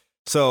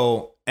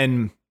 So,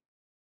 and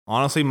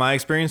honestly, my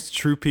experience,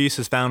 true peace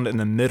is found in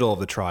the middle of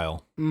the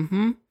trial.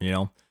 Mm-hmm. You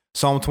know,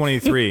 Psalm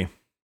 23.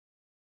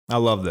 I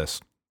love this.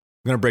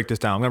 I'm going to break this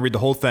down. I'm going to read the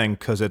whole thing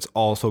because it's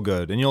all so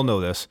good. And you'll know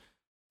this.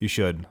 You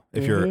should.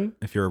 If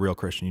you're a real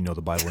Christian, you know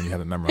the Bible and you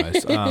have it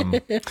memorized.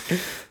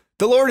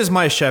 The Lord is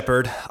my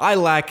shepherd. I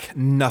lack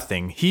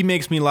nothing. He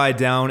makes me lie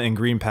down in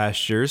green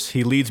pastures.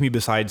 He leads me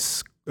beside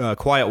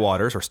quiet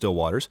waters or still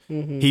waters.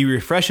 Mm-hmm. He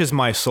refreshes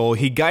my soul.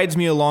 He guides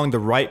me along the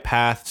right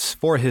paths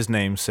for his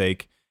name's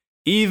sake.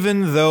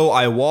 Even though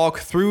I walk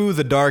through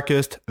the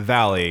darkest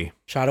valley.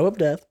 Shadow of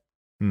death.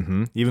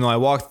 Even though I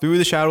walk through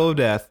the shadow of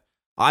death,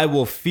 I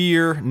will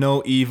fear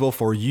no evil,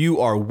 for you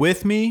are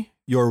with me.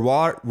 Your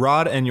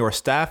rod and your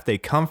staff, they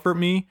comfort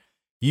me.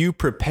 You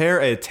prepare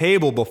a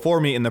table before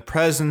me in the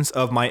presence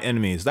of my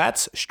enemies.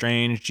 That's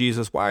strange,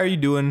 Jesus. Why are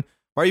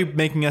you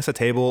making us a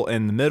table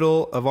in the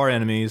middle of our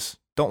enemies?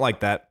 Don't like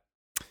that.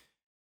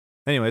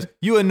 Anyways,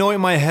 you anoint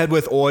my head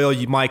with oil.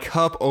 My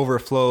cup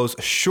overflows.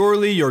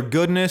 Surely your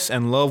goodness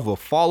and love will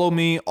follow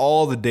me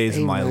all the days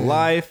of my Amen.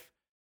 life,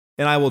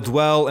 and I will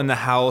dwell in the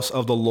house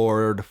of the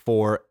Lord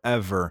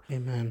forever.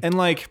 Amen. And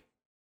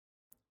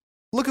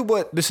look at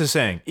what this is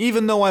saying.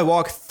 Even though I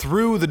walk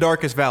through the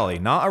darkest valley,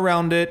 not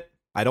around it,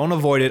 I don't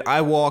avoid it,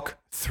 I walk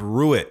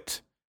through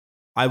it.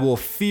 I will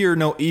fear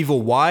no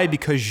evil. Why?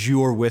 Because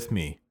you're with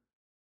me.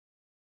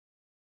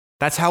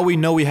 That's how we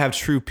know we have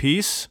true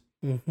peace,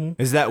 Mm-hmm.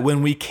 is that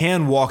when we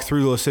can walk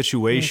through those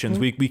situations,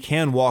 we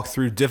can walk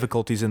through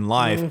difficulties in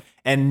life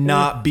and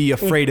not be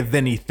afraid of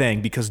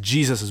anything because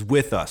Jesus is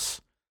with us.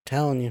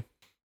 Telling you.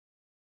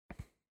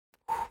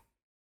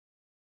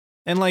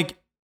 And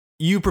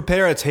you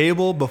prepare a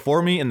table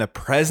before me in the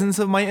presence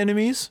of my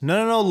enemies?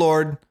 No,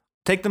 Lord.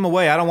 Take them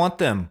away. I don't want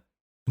them.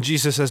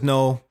 Jesus says,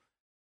 no.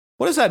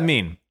 What does that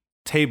mean?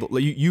 Table.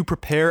 You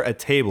prepare a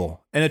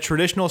table in a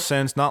traditional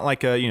sense, not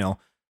like a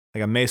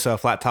mesa,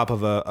 flat top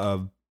of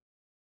a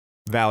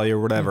valley or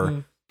whatever.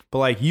 Mhm.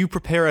 But you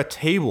prepare a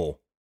table,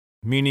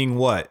 meaning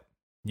what?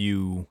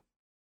 You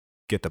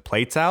get the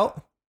plates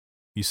out.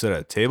 You set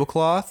a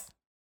tablecloth.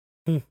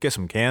 Get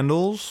some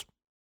candles.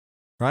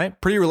 Right?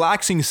 Pretty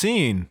relaxing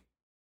scene.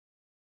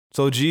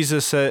 So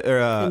Jesus said,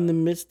 in the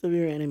midst of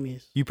your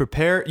enemies. you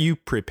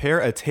prepare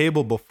a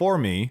table before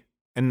me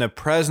in the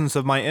presence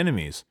of my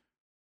enemies.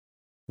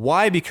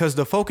 Why? Because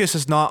the focus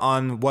is not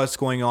on what's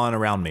going on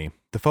around me.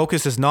 The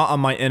focus is not on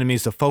my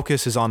enemies. The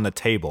focus is on the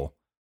table,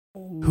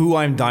 who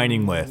I'm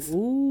dining with.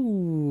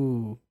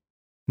 Ooh.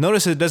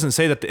 Notice it doesn't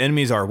say that the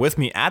enemies are with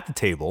me at the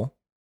table.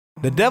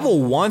 The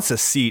devil wants a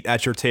seat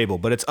at your table,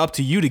 but it's up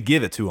to you to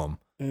give it to him.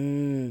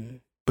 Mm.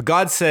 But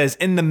God says,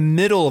 in the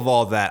middle of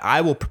all that,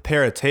 I will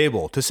prepare a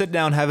table to sit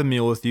down, have a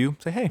meal with you.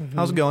 Say, hey,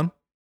 how's it going?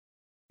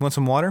 Want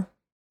some water?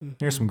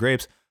 Here's some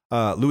grapes.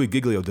 Louis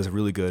Giglio does a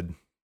really good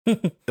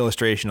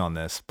illustration on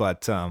this.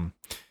 But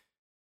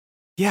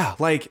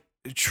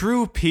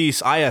true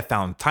peace, I have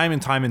found time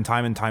and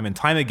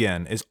time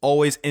again, is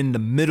always in the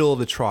middle of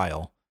the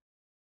trial.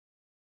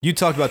 You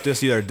talked about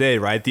this the other day,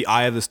 right? The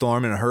eye of the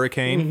storm in a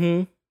hurricane.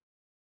 Mm-hmm.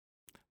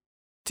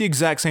 It's the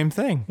exact same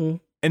thing. Mhm.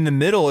 In the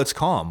middle, it's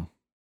calm.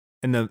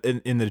 in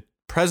the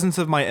presence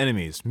of my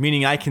enemies,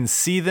 meaning I can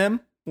see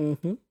them.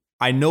 Mm-hmm.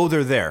 I know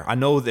they're there. I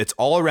know it's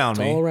all around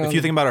me. all around if you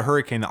me. think about a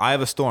hurricane, the eye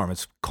of a storm,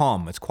 it's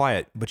calm, it's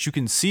quiet, but you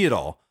can see it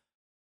all.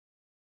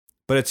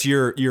 But it's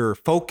your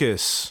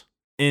focus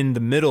in the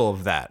middle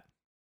of that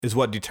is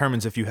what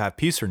determines if you have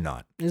peace or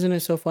not. Isn't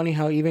it so funny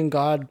how even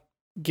God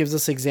gives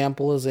us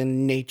examples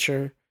in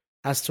nature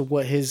as to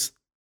what his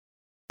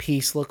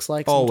peace looks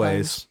like sometimes?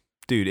 Always.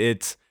 Dude,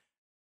 it's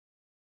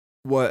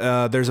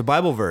what there's a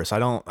Bible verse. I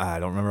don't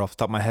remember off the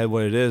top of my head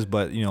what it is,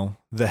 but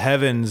the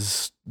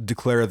heavens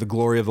declare the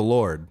glory of the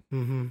Lord.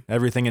 Mm-hmm.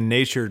 Everything in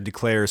nature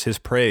declares his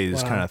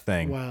praise, kind of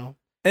thing. Wow.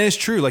 And it's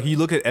true. Like you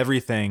look at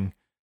everything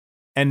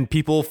and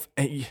people,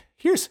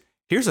 here's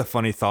a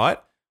funny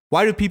thought.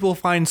 Why do people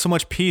find so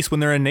much peace when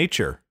they're in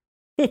nature?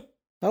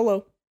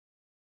 Hello.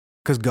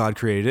 Because God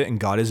created it and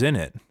God is in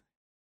it.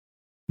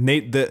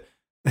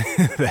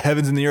 The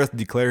heavens and the earth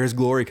declare his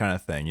glory, kind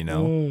of thing,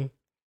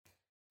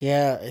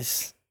 Yeah,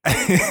 it's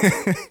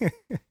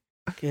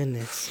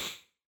goodness.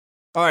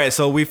 All right,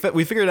 so we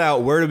figured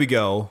out where do we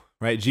go,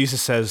 right?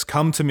 Jesus says,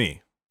 "Come to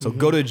me." So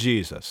go to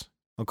Jesus.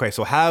 Okay,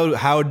 so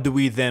how do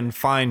we then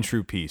find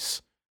true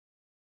peace?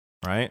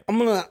 Right? I'm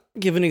gonna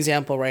give an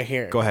example right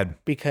here. Go ahead.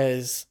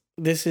 Because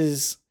this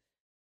is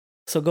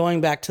so going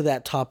back to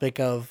that topic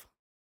of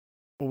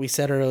what we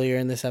said earlier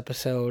in this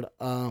episode,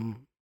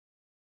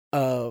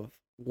 of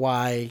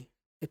why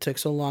it took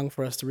so long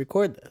for us to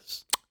record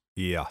this.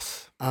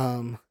 Yes.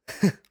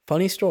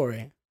 Funny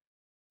story.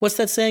 What's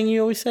that saying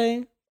you always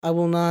say? I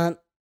will not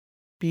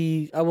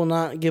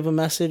give a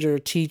message or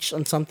teach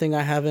on something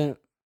I haven't.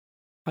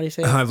 How do you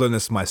say it? I've learned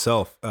this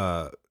myself.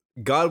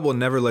 God will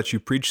never let you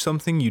preach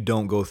something you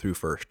don't go through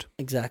first.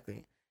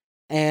 Exactly.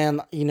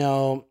 And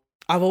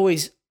I've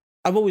always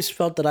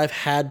felt that I've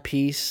had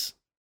peace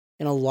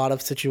in a lot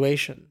of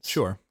situations.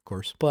 Sure, of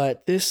course.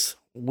 But this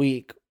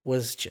week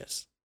was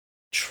just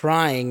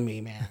trying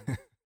me, man.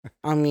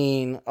 I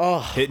mean,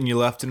 hitting you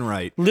left and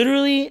right.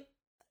 Literally.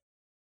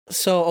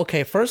 So,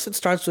 okay, first it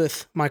starts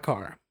with my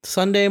car.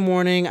 Sunday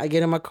morning, I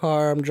get in my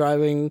car. I'm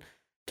driving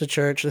to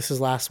church. This is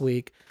last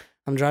week.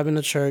 I'm driving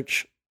to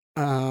church,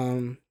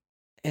 and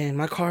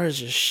my car is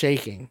just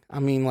shaking. I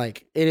mean,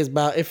 like,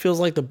 it feels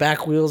like the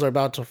back wheels are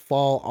about to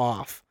fall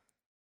off.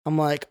 I'm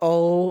like,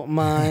 oh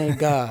my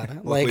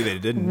God. Luckily like, they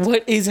didn't.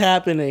 What is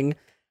happening?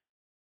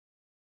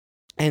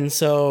 And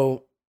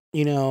so,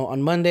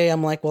 on Monday,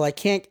 I'm like, well, I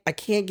can't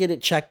get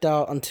it checked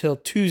out until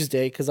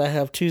Tuesday because I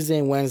have Tuesday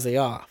and Wednesday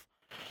off.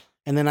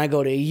 And then I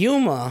go to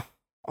Yuma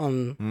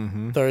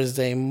on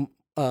Thursday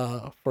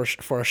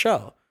for a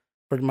show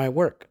for my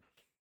work.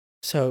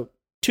 So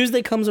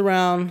Tuesday comes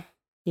around,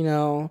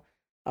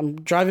 I'm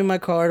driving my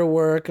car to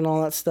work and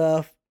all that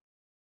stuff.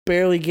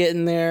 Barely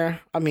getting there.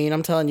 I mean,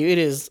 I'm telling you, it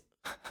is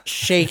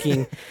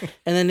shaking.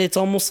 And then it's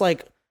almost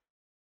like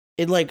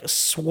it like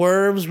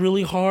swerves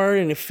really hard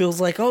and it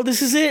feels like, oh,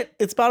 this is it.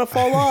 It's about to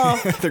fall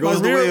off. There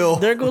goes the wheel.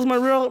 There goes my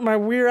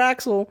rear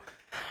axle.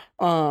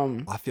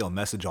 I feel a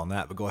message on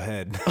that, but go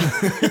ahead.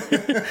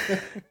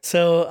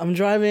 So I'm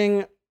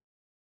driving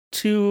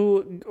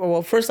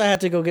first I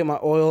had to go get my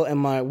oil and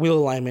my wheel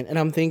alignment. And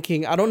I'm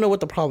thinking, I don't know what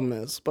the problem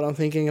is, but I'm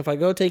thinking if I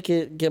go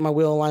get my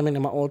wheel alignment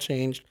and my oil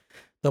changed,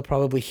 they'll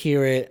probably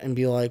hear it and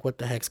be like, what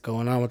the heck's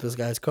going on with this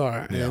guy's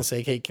car? And then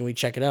say, hey, can we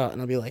check it out?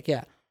 And I'll be like,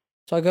 yeah.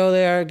 So I go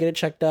there, get it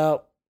checked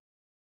out,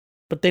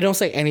 but they don't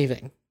say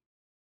anything.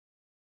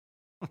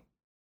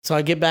 So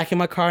I get back in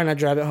my car and I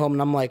drive it home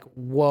and I'm like,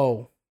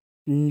 whoa.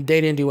 They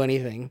didn't do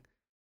anything.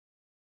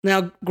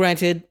 Now,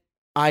 granted,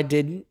 I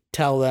did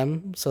tell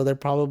them, so they're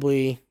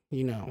probably,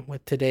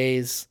 with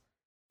today's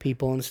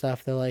people and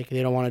stuff, they're like,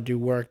 they don't want to do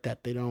work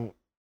that the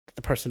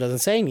person doesn't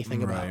say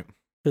anything about.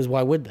 Because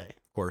why would they?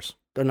 Of course.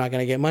 They're not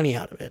going to get money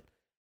out of it.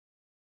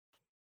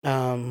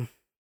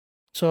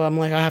 So I'm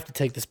like, I have to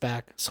take this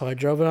back. So I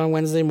drove it on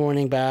Wednesday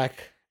morning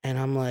back, and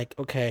I'm like,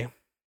 okay,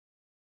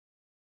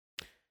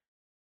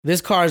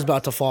 this car is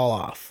about to fall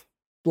off.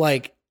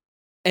 Like,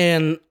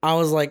 and I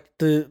was like,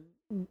 the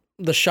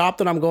shop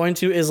that I'm going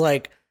to is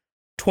like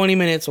 20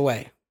 minutes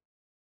away.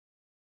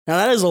 Now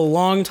that is a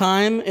long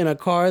time in a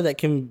car that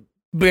can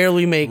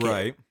barely make it.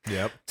 Right.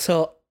 Yep.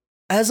 So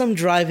as I'm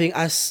driving,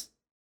 this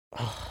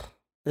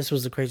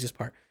was the craziest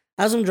part.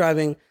 As I'm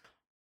driving,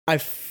 I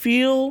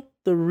feel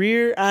the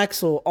rear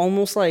axle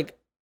almost like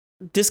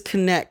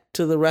disconnect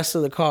to the rest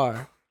of the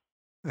car.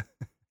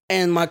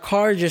 And my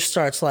car just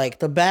starts like,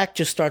 the back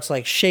just starts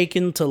like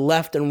shaking to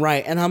left and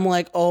right. And I'm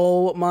like,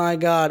 oh my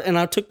God. And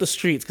I took the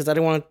streets because I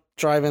didn't want to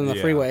drive in the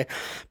freeway.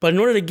 But in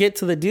order to get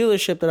to the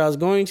dealership that I was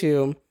going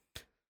to,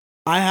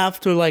 I have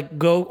to like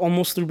go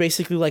almost through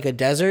basically like a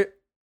desert,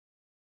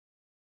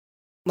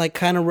 like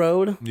kind of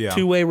road,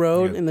 two-way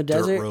road in the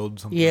desert. Dirt road,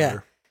 something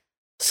better.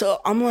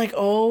 So I'm like,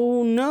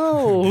 oh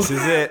no. This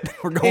is it.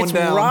 We're going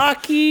down. It's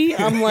rocky.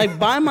 I'm like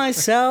by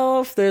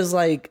myself. There's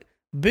like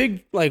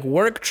big like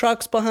work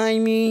trucks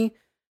behind me.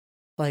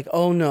 Like,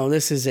 oh no,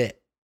 this is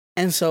it.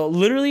 And so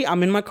literally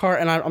I'm in my car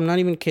and I'm not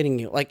even kidding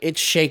you. Like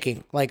it's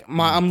shaking. Like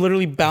I'm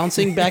literally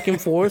bouncing back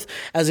and forth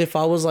as if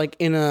I was like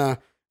in a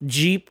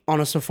Jeep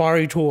on a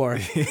safari tour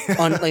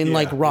in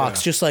like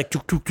rocks, just like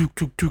tuk, tuk, tuk,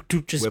 tuk, tuk,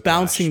 tuk, just Whiplash.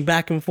 bouncing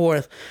back and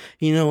forth,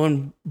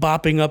 and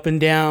bopping up and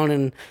down.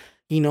 And,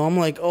 I'm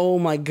like, oh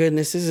my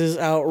goodness, this is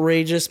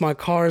outrageous. My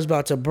car is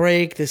about to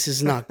break. This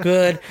is not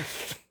good.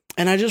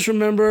 And I just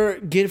remember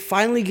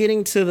finally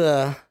getting to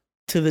the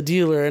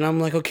dealer, and I'm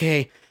like,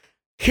 okay,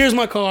 here's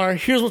my car.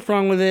 Here's what's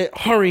wrong with it.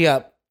 Hurry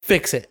up,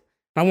 fix it.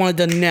 I want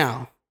it done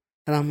now.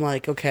 And I'm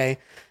like, okay.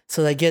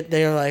 So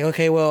they're like,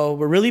 okay, well,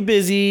 we're really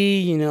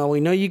busy. We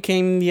know you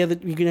came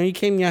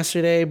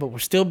yesterday, but we're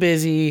still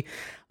busy.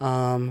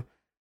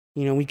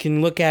 We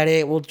can look at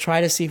it. We'll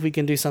try to see if we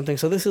can do something.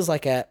 So this is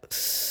like at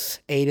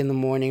 8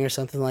 a.m. or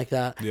something like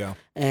that. Yeah.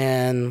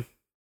 And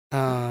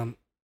by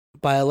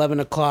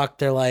 11 o'clock,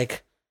 they're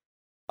like,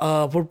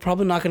 we're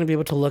probably not going to be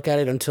able to look at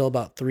it until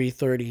about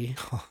 3:30.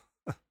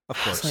 Of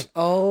I was course. like,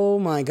 oh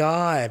my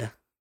God.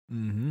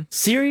 Mm-hmm.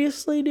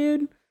 Seriously,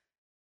 dude?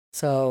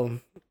 So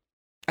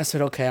I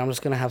said, okay, I'm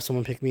just going to have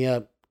someone pick me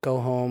up, go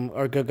home,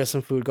 or go get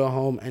some food, go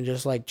home, and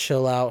just like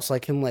chill out so I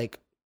can like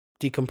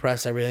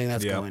decompress everything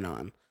that's going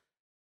on.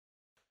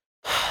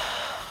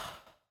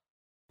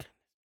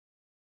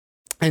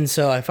 And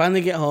so I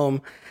finally get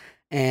home,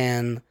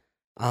 and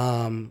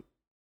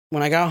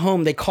when I got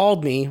home, they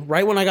called me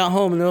right when I got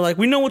home, and they're like,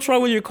 we know what's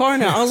wrong with your car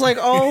now. I was like,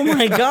 oh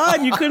my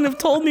God, you couldn't have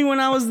told me when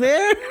I was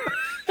there?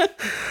 Of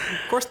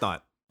course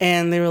not.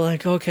 And they were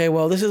like, okay,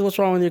 well, this is what's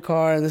wrong with your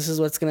car, and this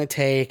is what's going to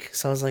take.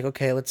 So I was like,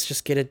 okay, let's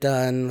just get it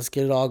done. Let's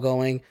get it all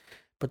going.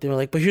 But they were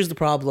like, but here's the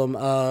problem.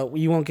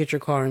 You won't get your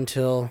car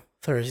until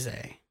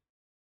Thursday.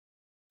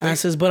 And I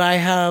says, but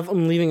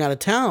I'm leaving out of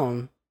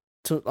town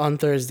on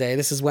Thursday.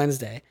 This is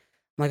Wednesday.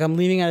 I'm like, I'm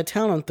leaving out of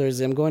town on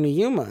Thursday. I'm going to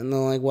Yuma. And they're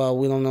like, well,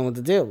 we don't know what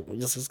to do. We're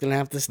just going to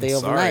have to stay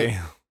overnight.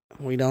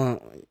 We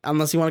don't,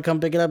 unless you want to come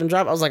pick it up and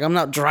drop. I was like, I'm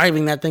not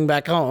driving that thing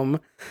back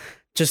home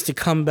just to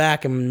come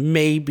back and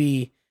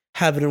maybe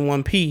have it in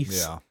one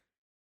piece.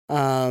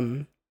 Yeah.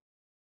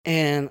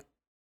 And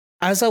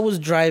as I was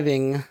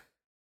driving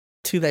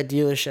to that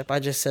dealership, I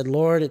just said,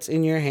 Lord, it's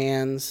in your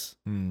hands.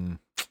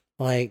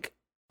 Like,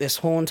 this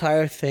whole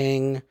entire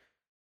thing.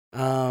 It's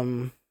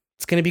going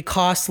to be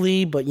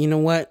costly, but you know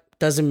what?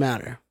 Doesn't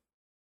matter.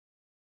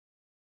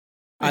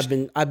 I've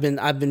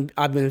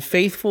been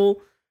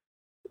faithful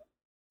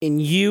in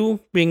you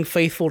being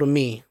faithful to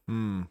me.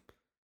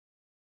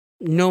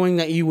 Knowing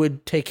that you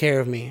would take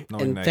care of me.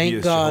 Knowing and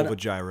thank God. Jehovah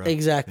Jireh.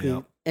 Exactly.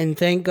 Yep. And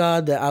thank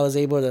God that I was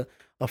able to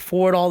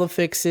afford all the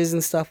fixes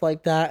and stuff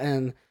like that.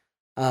 And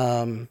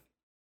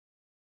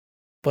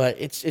but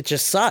it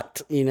just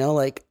sucked,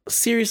 like,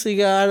 seriously,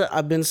 God,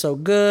 I've been so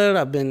good.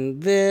 I've been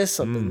this,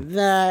 I've been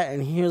that,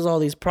 and here's all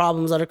these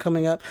problems that are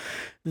coming up.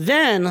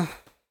 Then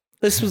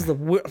this was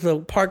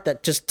the part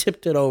that just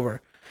tipped it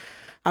over.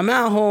 I'm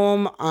at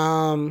home.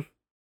 I'm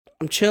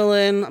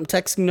chilling. I'm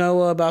texting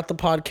Noah about the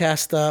podcast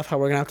stuff, how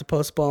we're going to have to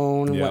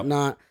postpone and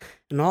whatnot.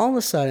 And all of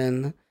a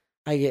sudden,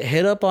 I get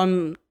hit up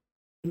on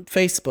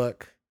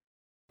Facebook,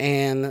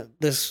 and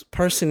this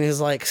person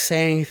is like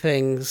saying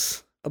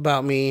things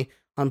about me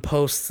on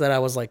posts that I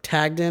was like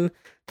tagged in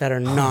that are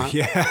not,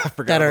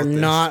 that are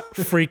not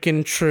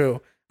freaking true.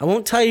 I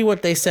won't tell you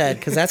what they said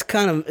because that's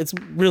it's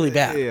really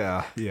bad.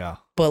 Yeah.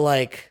 But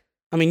like,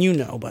 I mean,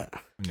 but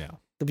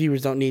the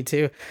viewers don't need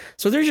to.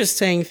 So they're just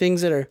saying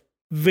things that are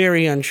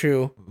very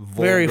untrue,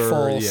 very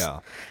false. Yeah.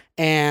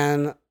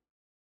 And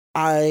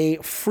I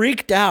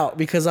freaked out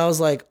because I was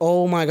like,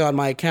 oh my God,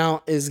 my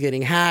account is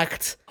getting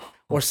hacked,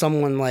 or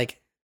someone like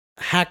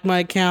hacked my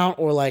account,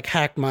 or like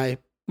hacked my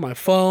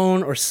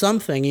phone or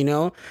something,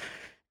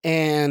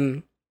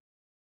 and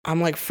I'm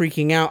like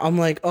freaking out. I'm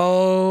like,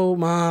 oh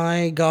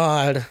my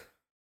God,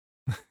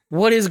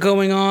 what is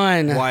going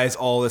on? Why is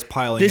all this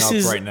piling this up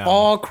is right now?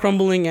 all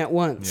crumbling at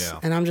once. Yeah.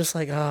 And I'm just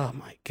like, oh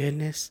my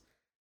goodness.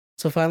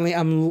 So finally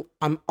I'm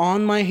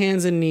on my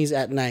hands and knees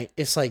at night.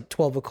 It's like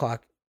 12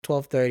 o'clock,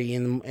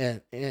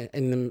 12:30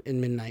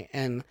 in midnight.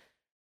 And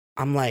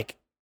I'm like,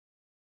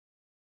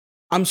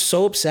 I'm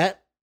so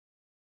upset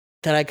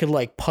that I could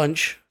like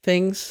punch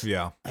things.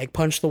 Yeah. Like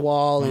punch the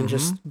wall and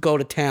just go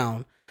to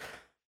town.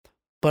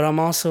 But I'm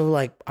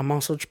also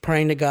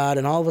praying to God,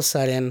 and all of a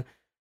sudden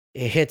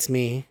it hits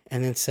me,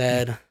 and it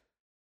said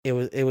it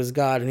was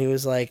God, and he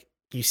was like,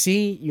 you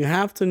see, you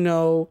have to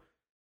know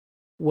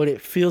what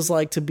it feels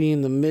like to be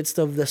in the midst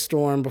of the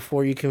storm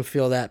before you can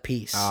feel that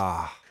peace.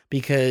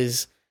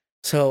 Because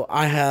so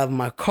I have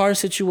my car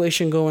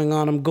situation going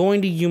on. I'm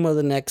going to Yuma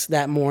the next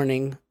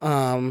morning,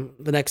 and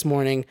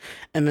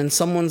then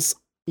someone's,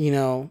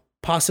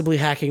 possibly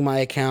hacking my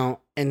account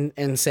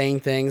and saying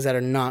things that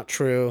are not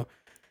true,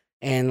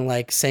 and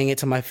like saying it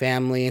to my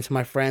family and to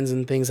my friends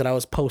and things that I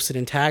was posted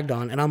and tagged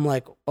on. And I'm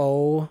like,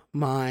 oh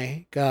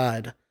my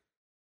God.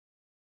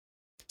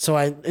 So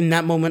in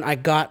that moment, I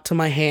got to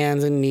my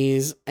hands and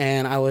knees,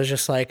 and I was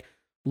just like,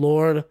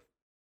 Lord,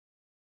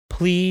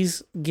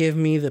 please give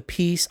me the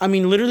peace. I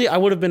mean, literally, I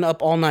would have been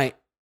up all night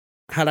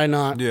had I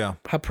not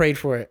have prayed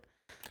for it.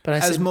 But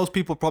As most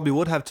people probably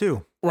would have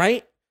too.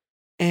 Right?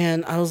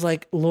 And I was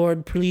like,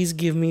 Lord, please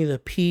give me the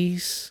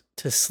peace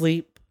to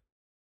sleep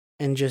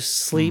and just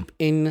sleep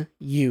in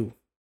you.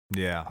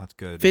 Yeah, that's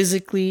good.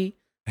 Physically,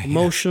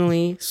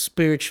 emotionally,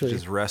 spiritually.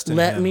 Just rest in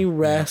Let him. me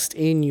rest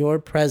in your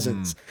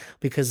presence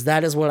because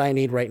that is what I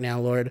need right now,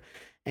 Lord.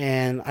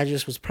 And I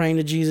just was praying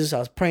to Jesus. I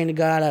was praying to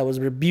God. I was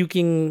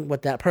rebuking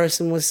what that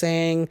person was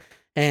saying.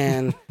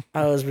 And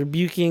I was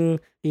rebuking,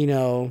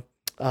 the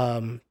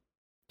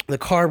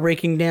car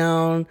breaking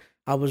down.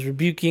 I was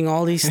rebuking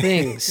all these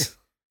things,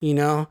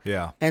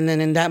 Yeah. And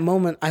then in that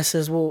moment, I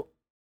says, well,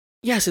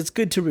 yes, it's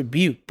good to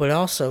rebuke, but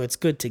also it's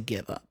good to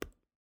give up.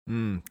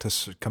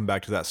 Come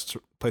back to that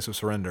place of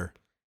surrender.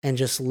 And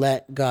just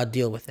let God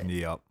deal with it.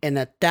 Yep. And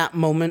at that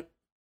moment,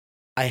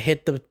 I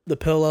hit the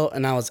pillow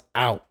and I was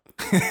out.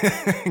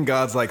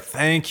 God's like,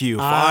 thank you,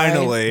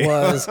 finally.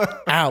 I was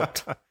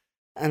out.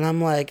 And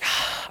I'm like,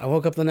 I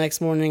woke up the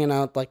next morning and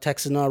I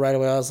texted Noah right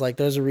away. I was like,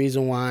 there's a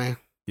reason why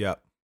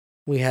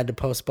we had to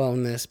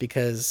postpone this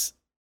because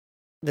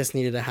this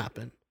needed to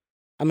happen.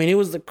 I mean, it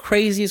was the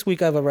craziest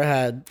week I've ever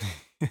had.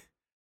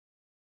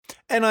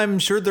 And I'm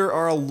sure there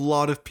are a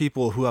lot of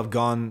people who have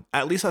gone,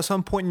 at least at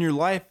some point in your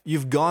life,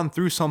 you've gone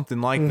through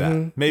something like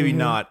that. Maybe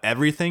not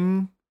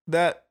everything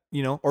that,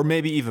 or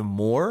maybe even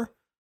more.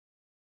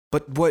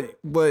 But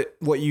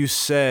what you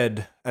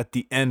said at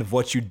the end of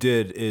what you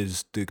did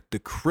is the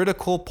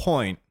critical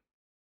point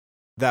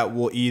that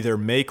will either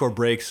make or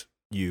break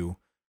you,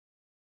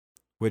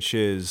 which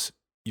is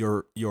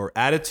your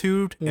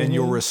attitude and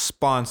your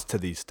response to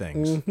these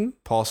things.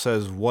 Paul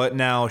says, "What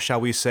now shall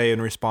we say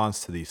in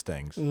response to these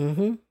things?"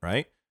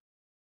 Right?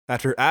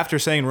 After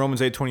saying in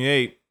Romans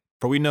 8:28,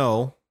 for we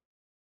know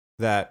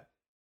that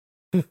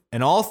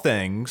in all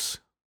things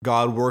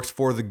God works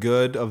for the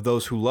good of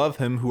those who love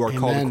him, who are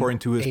called according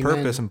to his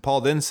purpose. And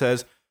Paul then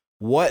says,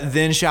 what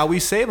then shall we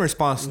say in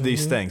response to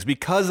these things?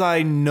 Because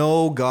I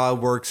know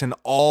God works in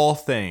all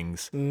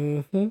things.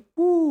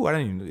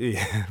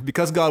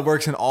 Because God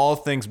works in all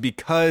things,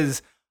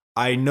 because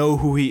I know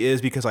who he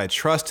is, because I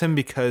trust him,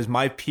 because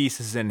my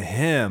peace is in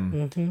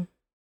him.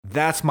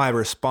 That's my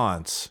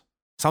response.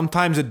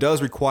 Sometimes it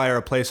does require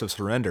a place of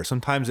surrender.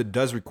 Sometimes it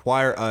does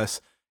require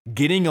us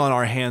getting on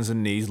our hands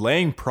and knees,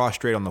 laying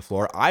prostrate on the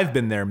floor. I've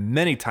been there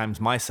many times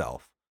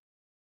myself,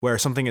 where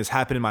something has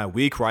happened in my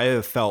week where I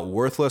have felt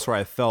worthless, where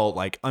I felt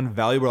like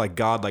unvaluable, like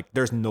God, like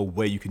there's no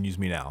way you can use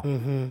me now.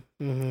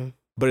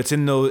 But it's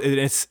in those,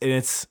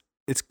 it's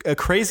a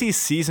crazy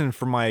season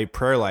for my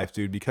prayer life,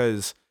 dude,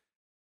 because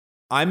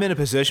I'm in a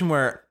position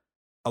where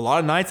a lot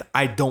of nights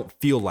I don't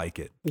feel like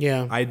it.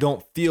 Yeah. I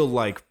don't feel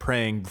like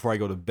praying before I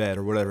go to bed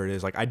or whatever it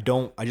is. Like I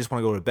just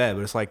want to go to bed,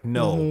 but it's like,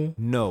 no,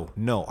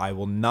 I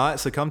will not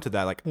succumb to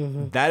that. Like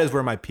that is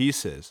where my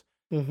peace is.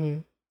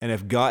 And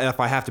if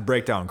I have to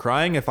break down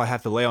crying, if I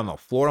have to lay on the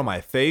floor on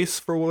my face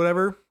for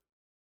whatever,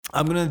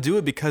 I'm going to do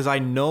it because I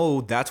know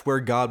that's where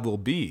God will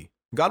be.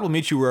 God will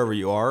meet you wherever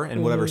you are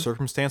in whatever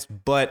circumstance,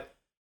 but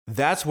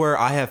that's where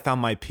I have found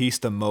my peace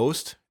the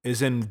most,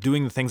 is in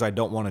doing the things I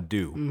don't want to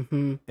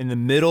do. In the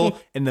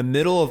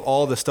middle of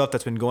all the stuff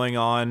that's been going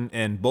on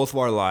in both of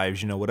our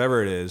lives,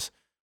 whatever it is,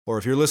 or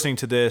if you're listening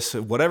to this,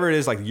 whatever it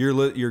is, like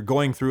you're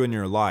going through in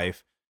your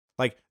life,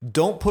 like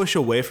don't push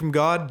away from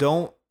God.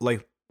 Don't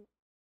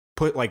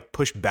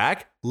push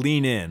back,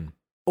 lean in.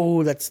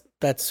 Oh, that's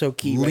so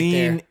key.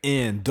 Lean right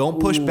there. in.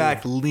 Don't push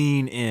back,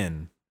 lean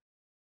in.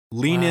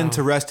 Lean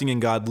into resting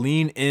in God,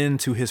 lean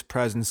into his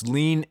presence,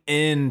 lean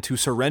into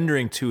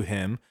surrendering to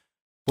him.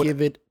 Give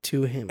it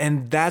to him.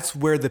 And that's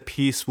where the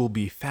peace will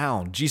be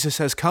found. Jesus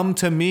says, come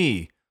to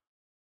me,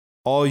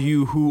 all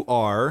you who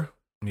are,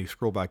 let me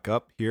scroll back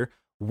up here,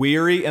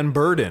 weary and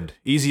burdened.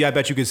 Easy, I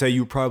bet you could say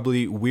you were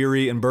probably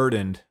weary and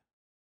burdened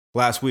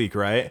last week,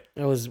 right?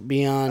 It was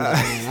beyond it,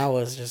 man. I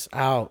was just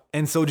out.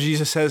 And so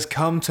Jesus says,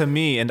 come to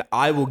me and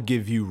I will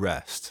give you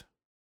rest.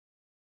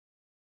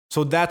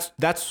 So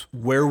that's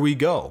where we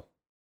go.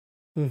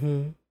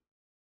 And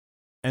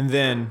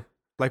then,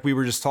 like we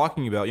were just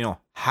talking about,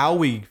 how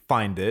we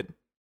find it,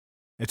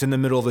 it's in the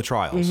middle of the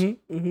trials.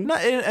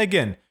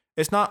 Again,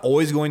 it's not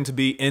always going to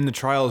be in the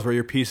trials where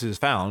your peace is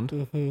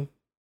found.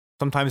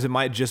 Sometimes it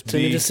might just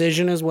be in a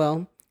decision as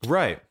well.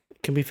 Right.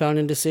 It can be found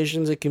in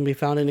decisions. It can be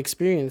found in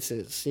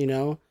experiences,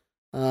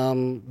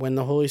 when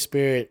the Holy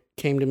Spirit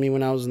came to me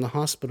when I was in the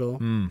hospital.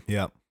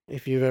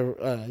 If you've ever,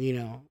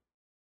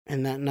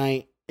 and that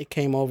night it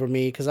came over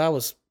me because I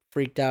was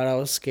freaked out. I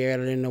was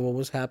scared. I didn't know what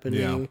was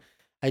happening.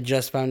 I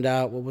just found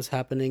out what was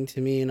happening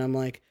to me. And I'm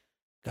like,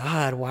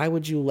 God, why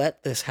would you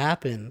let this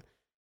happen?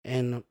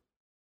 And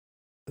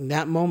in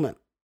that moment,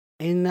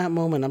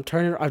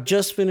 I've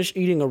just finished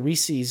eating a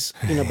Reese's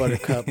peanut butter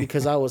cup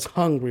because I was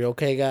hungry.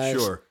 Okay, guys.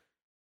 Sure.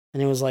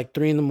 And it was like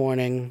 3 a.m.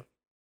 and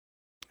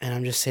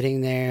I'm just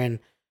sitting there and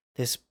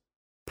this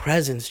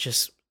presence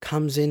just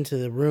comes into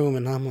the room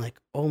and I'm like,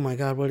 oh my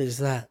God, what is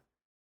that?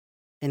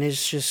 And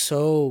it's just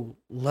so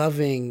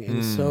loving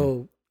and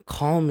so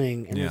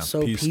calming and it's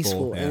so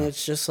peaceful. And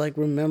it's just like,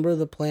 remember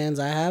the plans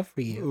I have for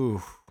you.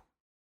 Oof.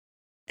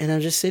 And I'm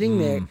just sitting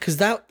there because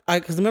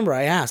remember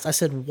I asked, I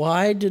said,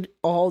 why did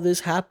all this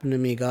happen to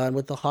me, God,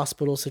 with the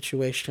hospital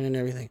situation and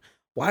everything?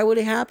 Why would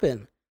it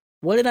happen?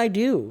 What did I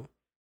do?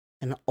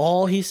 And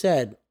all he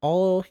said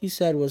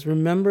was,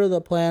 remember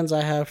the plans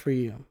I have for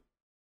you.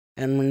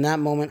 And in that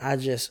moment, I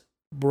just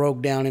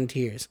broke down in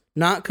tears.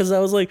 Not because I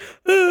was like,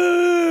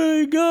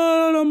 hey,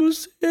 God, I'm a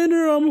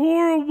sinner, I'm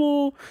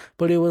horrible.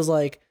 But it was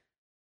like,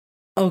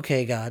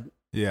 okay, God.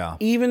 Yeah.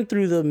 Even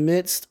through the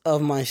midst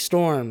of my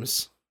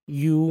storms,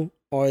 you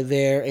are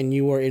there and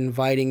you are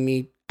inviting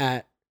me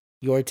at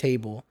your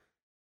table.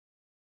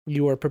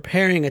 You are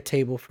preparing a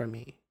table for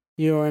me.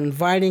 You are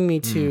inviting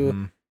me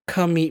to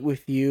come eat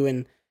with you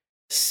and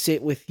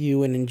sit with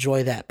you and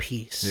enjoy that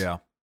peace. Yeah.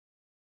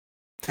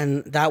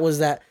 And that was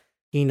that,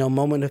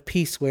 moment of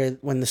peace where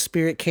when the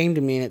Spirit came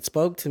to me and it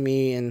spoke to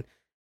me, and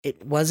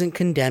it wasn't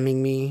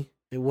condemning me.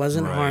 It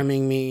wasn't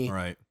harming me.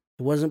 Right.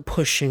 It wasn't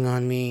pushing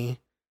on me.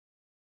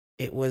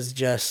 It was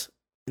just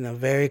in a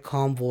very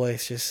calm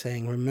voice, just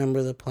saying,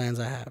 remember the plans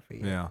I have for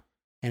you. Yeah.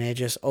 And it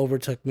just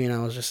overtook me and I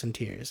was just in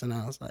tears. And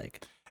I was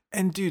like,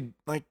 and dude,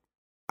 like,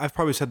 I've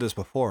probably said this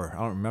before. I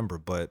don't remember,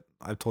 but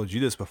I've told you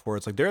this before.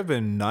 It's like there have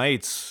been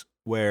nights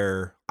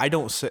where I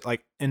don't say,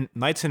 like,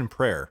 nights in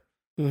prayer,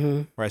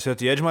 where I sit at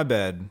the edge of my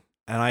bed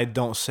and I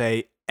don't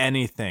say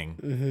anything,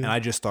 and I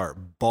just start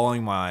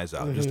bawling my eyes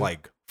out, just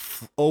like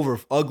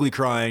ugly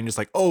crying, just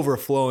like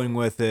overflowing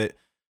with it.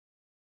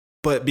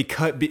 But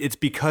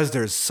because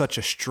there's such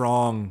a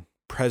strong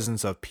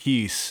presence of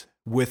peace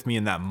with me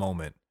in that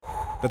moment,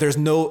 that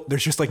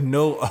there's just like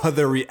no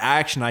other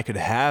reaction I could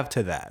have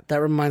to that.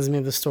 That reminds me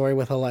of the story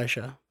with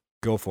Elisha.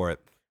 Go for it.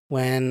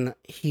 When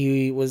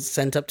he was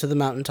sent up to the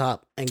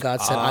mountaintop and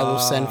God said, I will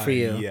send for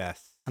you.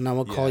 Yes. And I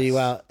will call you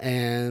out.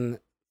 And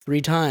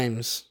 3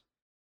 times,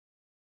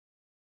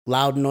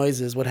 loud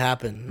noises would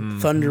happen.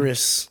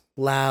 Thunderous,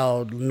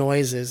 loud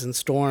noises and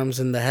storms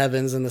in the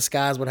heavens and the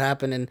skies would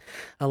happen. And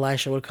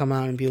Elisha would come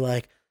out and be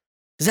like,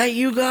 is that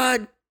you,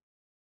 God?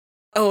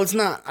 Oh, it's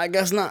not. I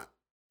guess not.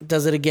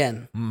 Does it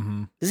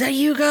again. Is that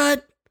you,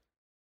 God?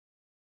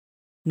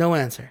 No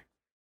answer.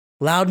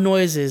 Loud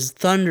noises,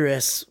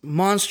 thunderous,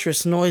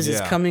 monstrous noises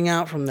coming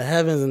out from the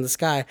heavens and the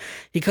sky.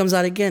 He comes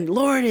out again.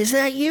 Lord, is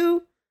that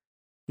you?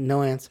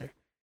 No answer.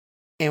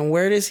 And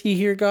where does he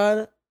hear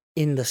God?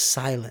 In the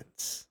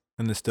silence.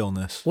 In the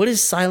stillness. What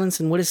is silence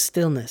and what is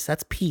stillness?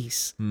 That's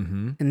peace.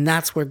 And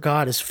that's where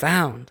God is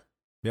found.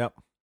 Yep.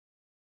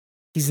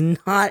 He's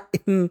not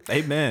in...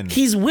 Amen.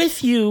 He's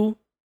with you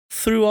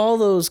through all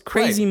those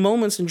crazy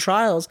moments and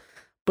trials.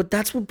 But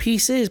that's what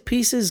peace is.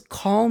 Peace is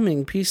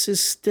calming. Peace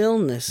is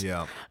stillness.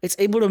 Yeah. It's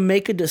able to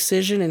make a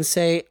decision and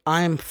say,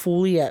 I am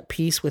fully at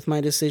peace with my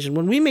decision.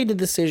 When we made the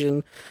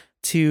decision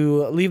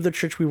to leave the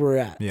church we were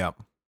at. Yeah.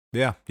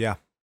 Yeah. Yeah.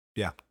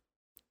 Yeah.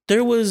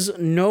 There was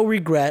no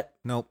regret.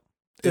 Nope.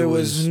 There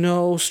was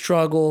no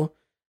struggle.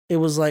 It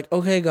was like,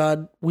 okay,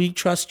 God, we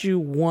trust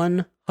you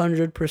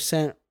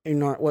 100%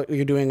 in what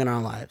you're doing in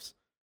our lives.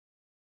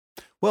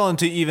 Well, and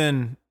to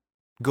even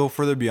go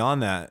further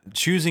beyond that,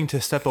 choosing to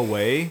step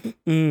away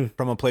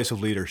from a place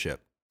of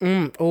leadership.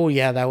 Oh,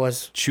 yeah, that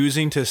was.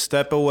 Choosing to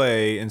step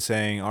away and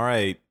saying, all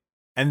right,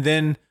 and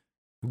then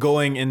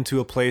going into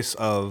a place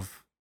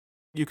of,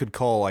 you could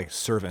call like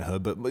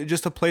servanthood, but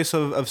just a place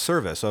of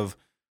service, of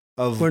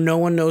where no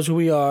one knows who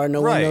we are,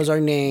 no one knows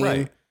our name.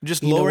 Right.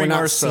 Just lowering we're not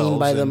ourselves. Seen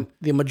by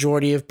the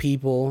majority of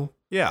people.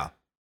 Yeah.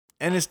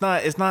 And it's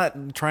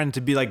not trying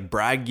to be like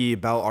braggy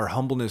about our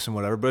humbleness and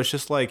whatever, but it's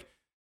just like,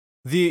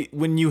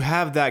 when you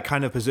have that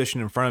kind of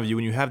position in front of you,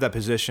 when you have that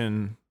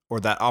position or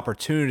that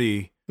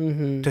opportunity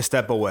to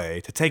step away,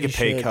 to take a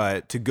pay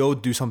cut, to go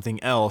do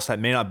something else that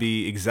may not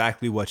be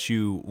exactly what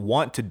you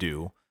want to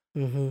do,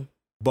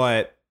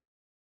 but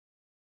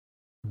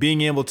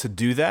being able to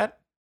do that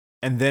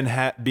and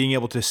then being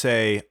able to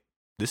say,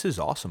 this is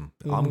awesome.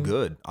 I'm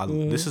good.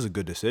 This is a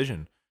good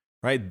decision,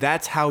 right?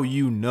 That's how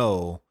you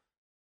know.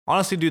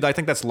 Honestly, dude, I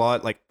think that's a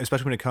lot, like,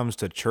 especially when it comes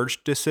to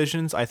church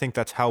decisions, I think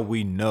that's how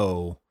we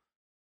know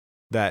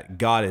that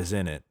God is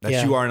in it,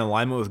 that you are in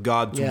alignment with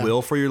God's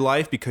will for your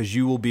life, because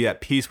you will be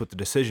at peace with the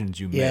decisions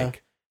you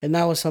make. And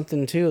that was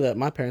something too that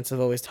my parents have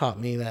always taught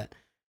me, that,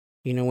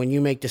 when you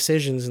make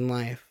decisions in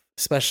life,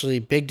 especially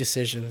big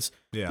decisions,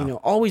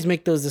 always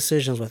make those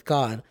decisions with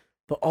God,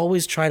 but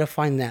always try to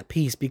find that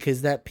peace,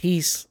 because that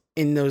peace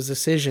in those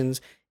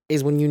decisions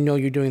is when you know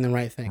you're doing the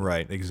right thing.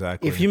 Right,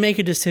 exactly. If you make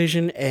a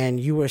decision and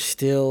you are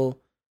still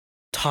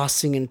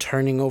tossing and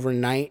turning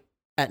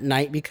at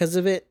night because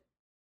of it,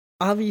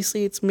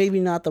 obviously it's maybe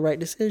not the right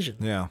decision.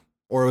 Yeah.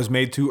 Or it was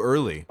made too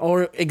early.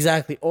 Or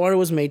it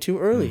was made too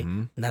early.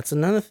 And that's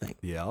another thing.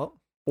 Yeah.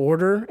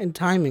 Order and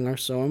timing are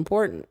so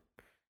important.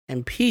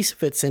 And peace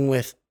fits in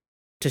with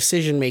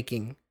decision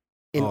making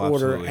in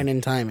order and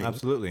in timing.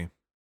 Absolutely.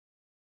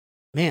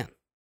 Man.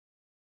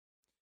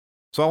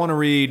 So I want to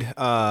read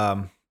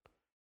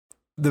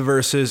the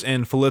verses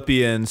in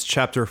Philippians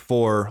chapter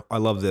 4. I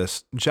love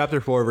this.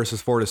 Chapter 4,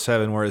 verses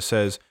 4-7, where it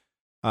says,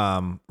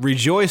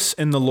 rejoice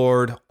in the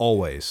Lord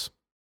always.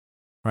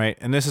 Right?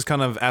 And this is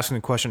kind of asking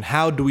the question,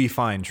 how do we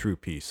find true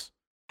peace?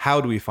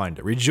 How do we find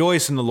it?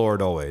 Rejoice in the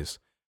Lord always.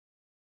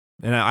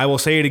 And I will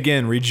say it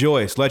again,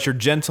 rejoice. Let your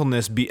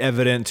gentleness be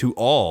evident to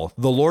all.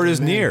 The Lord is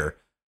near.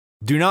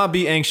 Do not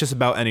be anxious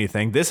about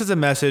anything. This is a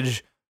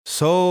message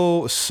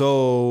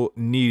so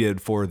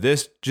needed for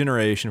this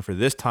generation, for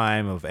this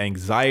time of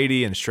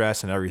anxiety and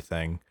stress and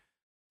everything.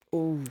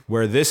 Ooh.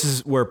 Where this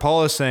is where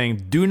Paul is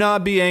saying, do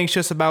not be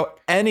anxious about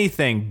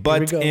anything,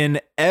 but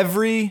in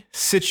every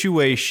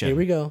situation. Here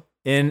we go.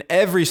 In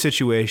every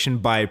situation,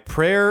 by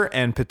prayer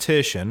and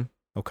petition.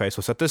 Okay,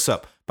 so set this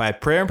up. By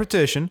prayer and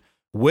petition,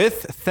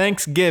 with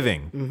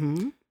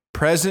thanksgiving,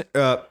 present,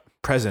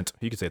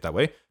 you can say it that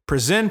way,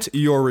 present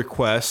your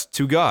requests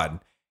to God.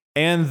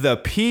 And the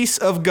peace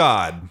of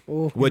God,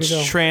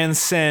 which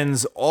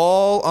transcends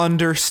all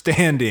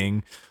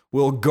understanding,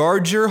 will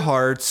guard your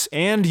hearts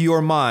and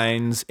your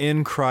minds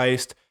in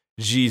Christ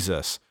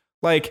Jesus.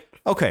 Like,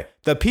 okay,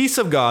 the peace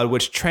of God,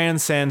 which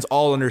transcends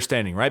all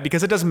understanding, right?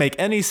 Because it doesn't make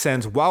any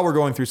sense while we're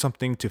going through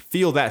something to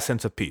feel that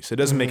sense of peace. It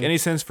doesn't make any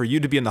sense for you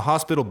to be in the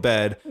hospital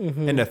bed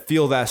and to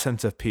feel that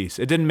sense of peace.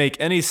 It didn't make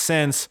any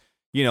sense,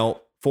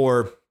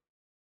 for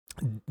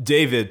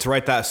David to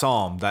write that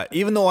psalm that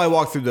even though I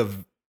walk through the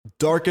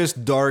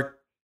darkest dark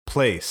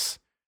place,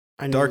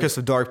 darkest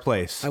of dark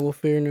place, I will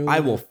fear no I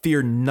will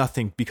fear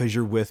nothing because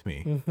you're with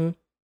me.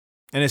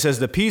 And it says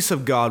the peace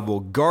of God will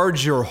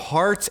guard your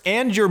hearts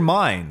and your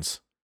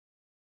minds.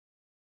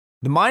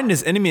 The mind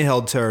is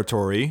enemy-held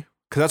territory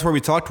because that's where we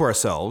talk to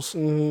ourselves.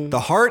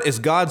 The heart is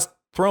God's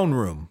throne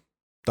room.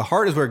 The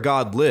heart is where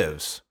God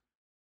lives.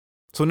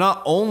 So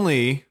not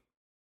only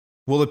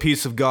will the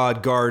peace of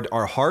God guard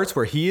our hearts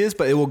where he is,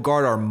 but it will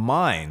guard our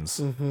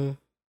minds.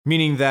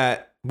 Meaning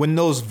that when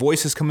those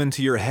voices come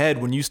into your head,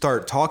 when you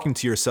start talking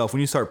to yourself, when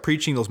you start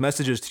preaching those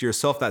messages to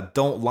yourself that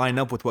don't line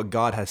up with what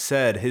God has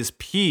said, his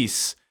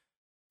peace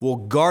will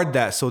guard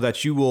that so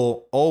that you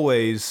will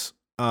always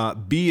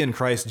be in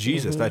Christ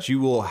Jesus, that you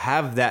will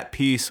have that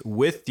peace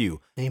with you.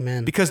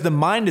 Amen. Because the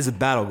mind is a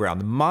battleground.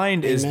 The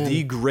mind is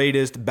the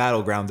greatest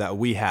battleground that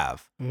we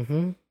have.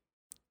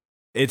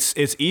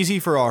 It's easy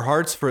for our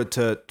hearts for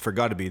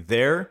God to be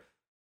there,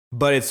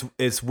 but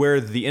it's where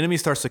the enemy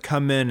starts to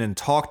come in and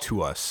talk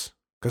to us.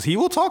 Because he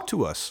will talk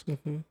to us.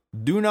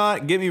 Do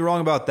not get me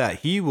wrong about that.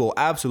 He will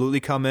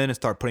absolutely come in and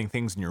start putting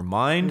things in your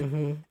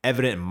mind.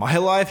 Evident in my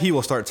life, he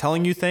will start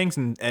telling you things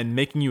and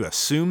making you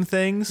assume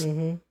things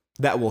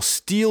that will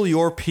steal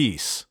your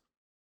peace.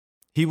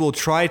 He will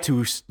try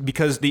to,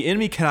 because the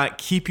enemy cannot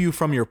keep you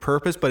from your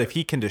purpose, but if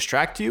he can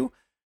distract you,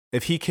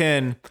 if he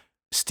can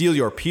steal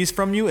your peace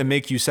from you and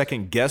make you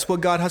second guess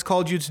what God has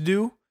called you to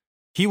do,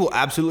 he will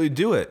absolutely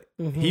do it.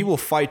 He will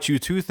fight you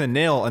tooth and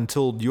nail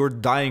until your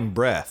dying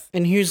breath.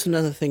 And here's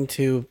another thing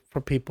too,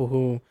 for people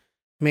who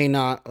may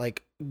not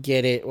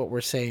get it, what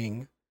we're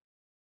saying.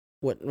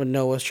 What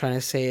Noah's trying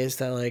to say is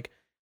that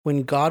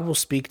when God will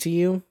speak to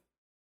you,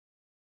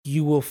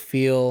 you will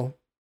feel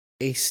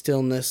a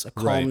stillness, a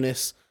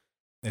calmness.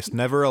 Right. It's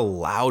never a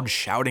loud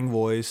shouting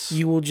voice.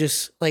 You will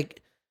just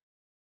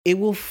it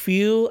will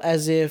feel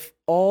as if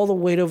all the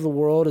weight of the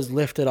world is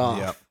lifted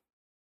off.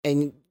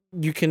 And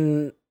you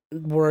can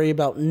worry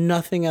about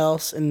nothing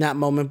else in that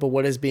moment but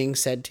what is being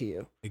said to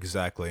you.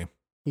 Exactly.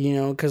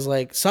 Because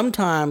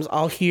sometimes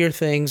I'll hear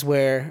things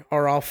or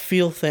I'll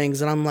feel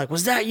things and I'm like,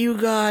 was that you,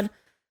 God?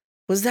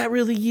 Was that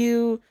really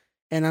you?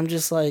 And I'm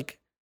just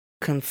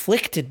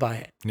conflicted by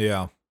it.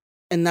 Yeah.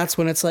 And that's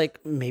when it's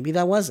maybe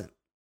that wasn't.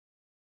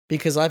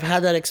 Because I've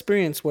had that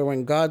experience where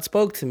when God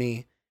spoke to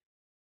me,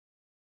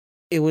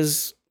 it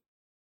was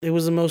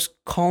the most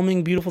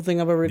calming, beautiful thing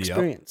I've ever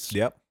experienced.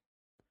 Yep.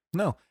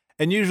 No.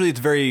 And usually it's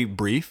very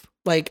brief.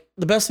 The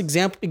best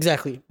example,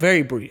 exactly,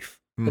 very brief.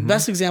 The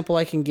best example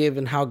I can give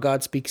in how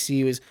God speaks to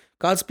you is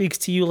God speaks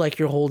to you like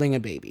you're holding a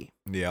baby.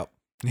 Yep.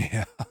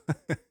 Yeah.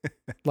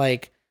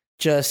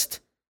 It's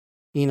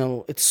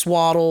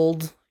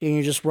swaddled and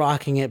you're just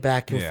rocking it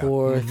back and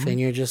forth and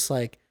you're just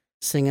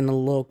singing a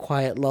little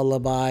quiet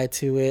lullaby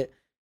to it.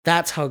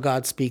 That's how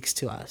God speaks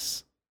to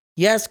us.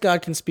 Yes,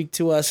 God can speak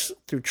to us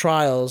through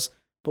trials,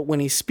 but when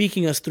he's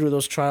speaking us through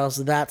those trials,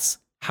 that's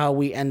how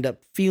we end up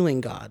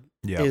feeling God.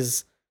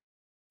 Is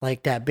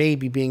like that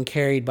baby being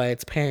carried by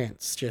its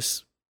parents,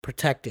 just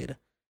protected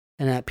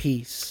and at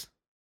peace.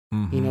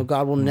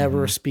 God will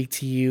never speak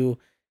to you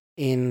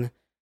in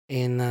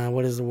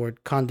what is the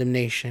word?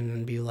 Condemnation,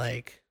 and be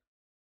like,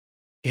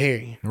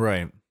 hey.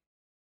 Right.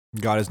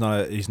 God is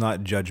he's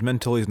not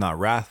judgmental, he's not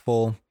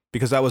wrathful,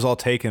 because that was all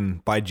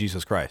taken by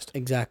Jesus Christ.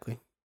 Exactly.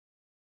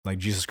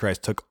 Jesus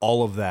Christ took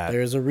all of that.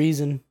 There's a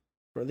reason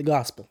for the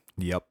gospel.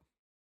 Yep.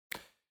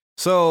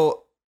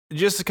 So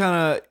just to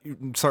kind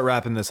of start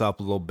wrapping this up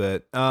a little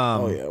bit. We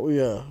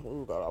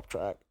got off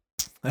track.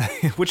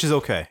 Which is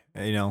okay.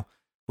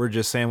 We're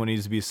just saying what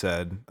needs to be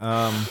said.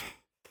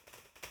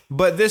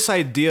 But this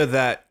idea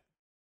that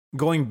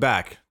going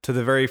back to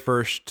the very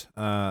first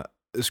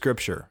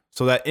scripture,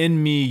 so that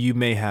in me you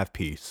may have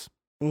peace.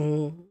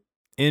 In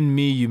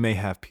me you may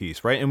have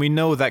peace, right? And we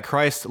know that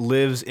Christ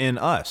lives in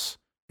us.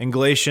 In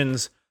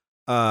Galatians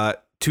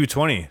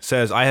 2:20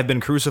 says, I have been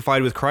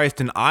crucified with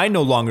Christ, and I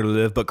no longer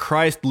live, but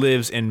Christ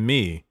lives in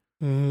me.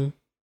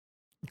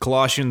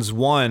 Colossians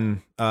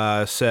 1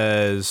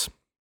 says,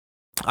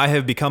 I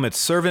have become its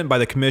servant by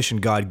the commission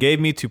God gave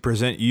me to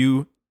present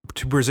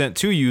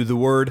to you the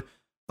word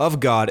of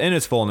God in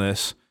its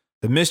fullness,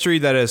 The mystery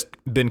that has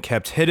been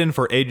kept hidden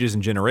for ages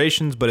and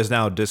generations, but is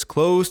now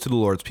disclosed to the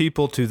Lord's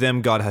people. To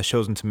them God has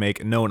chosen to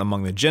make known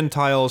among the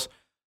Gentiles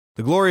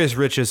the glorious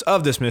riches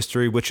of this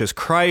mystery, which is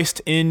Christ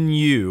in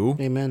you,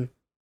 Amen.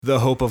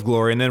 the hope of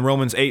glory. And then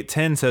Romans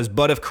 8:10 says,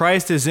 but if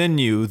Christ is in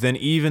you, then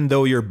even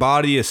though your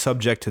body is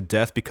subject to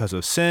death because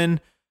of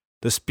sin,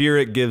 the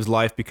Spirit gives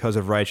life because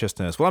of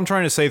righteousness. What I'm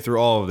trying to say through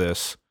all of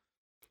this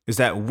is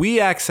that we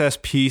access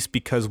peace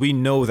because we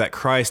know that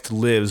Christ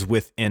lives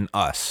within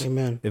us.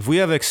 Amen. If we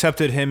have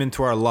accepted him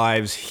into our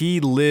lives,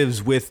 he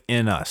lives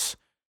within us.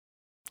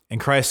 And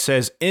Christ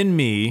says, in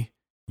me,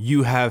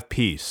 you have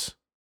peace.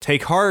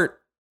 Take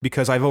heart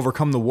because I've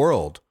overcome the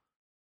world.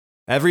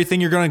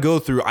 Everything you're going to go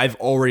through, I've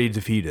already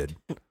defeated.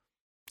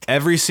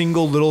 Every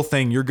single little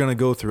thing you're going to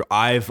go through,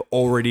 I've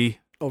already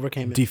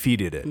Overcame it.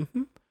 defeated it.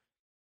 Mm-hmm.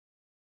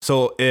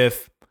 So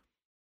if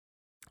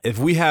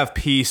we have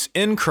peace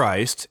in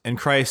Christ and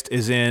Christ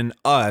is in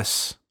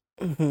us,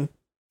 Mm-hmm.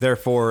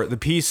 therefore the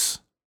peace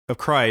of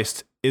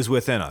Christ is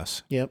within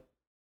us. Yep.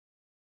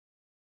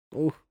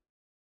 Ooh.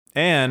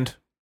 And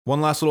one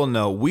last little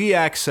note, we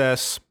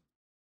access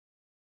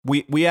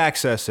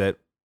it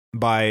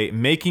by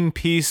making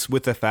peace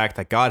with the fact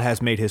that God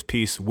has made his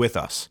peace with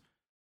us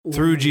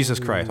through Jesus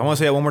Christ. I want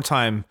to say that one more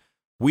time.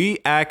 We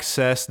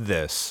access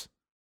this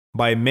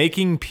by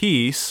making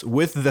peace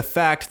with the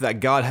fact that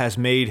God has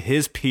made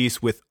his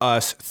peace with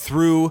us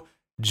through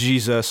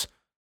Jesus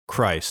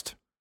Christ.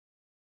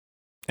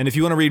 And if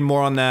you want to read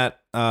more on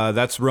that,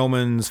 that's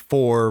Romans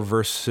 4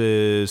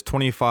 verses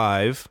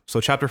 25.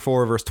 So chapter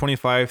 4 verse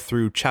 25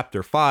 through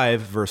chapter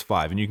 5 verse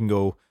 5. And you can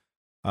go,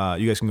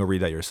 you guys can go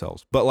read that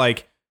yourselves. But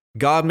like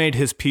God made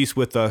his peace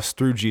with us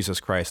through Jesus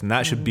Christ. And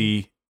that should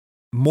be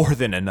more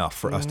than enough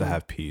for us to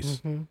have peace.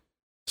 Mm-hmm.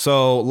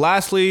 So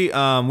lastly,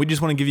 we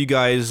just want to give you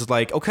guys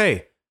like,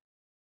 okay,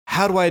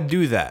 how do I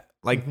do that?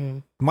 Like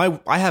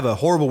I have a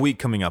horrible week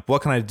coming up.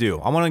 What can I do?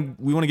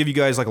 We want to give you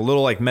guys like a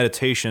little like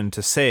meditation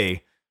to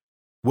say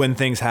when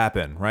things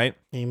happen, right?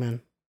 Amen.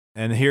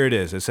 And here it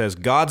is. It says,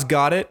 God's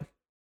got it.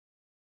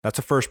 That's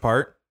the first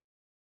part.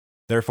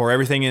 Therefore,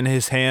 everything in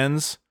his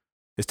hands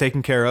is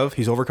taken care of.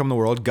 He's overcome the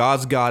world.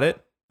 God's got it.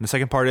 And the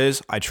second part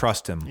is, I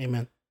trust him.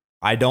 Amen.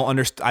 I don't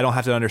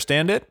have to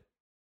understand it.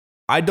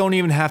 I don't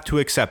even have to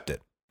accept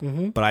it.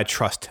 Mm-hmm. But I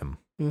trust him.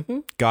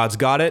 Mm-hmm. God's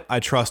got it. I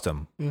trust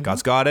him. Mm-hmm.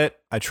 God's got it.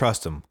 I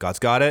trust him. God's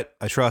got it.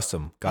 I trust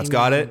him. God's Amen.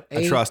 got it.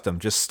 I trust him.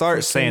 Just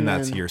start saying that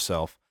to Amen.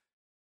 yourself.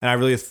 And I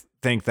really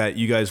think that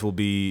you guys will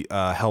be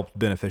helped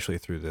beneficially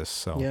through this.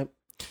 So, Yep.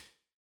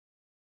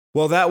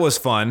 Well, that was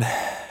fun.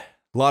 A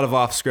lot of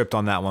off script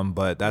on that one,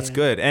 but that's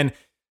good. And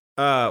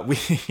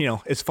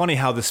it's funny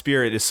how the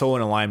Spirit is so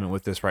in alignment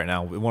with this right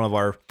now. One of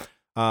our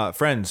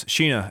friends,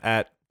 Sheena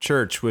at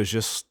church, was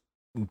just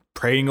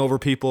praying over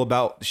people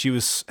about,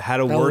 had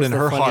a word in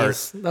her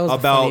heart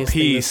about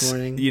peace,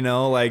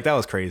 like that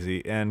was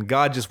crazy. And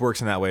God just works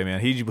in that way, man.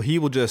 He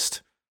will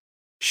just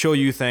show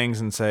you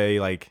things and say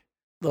like,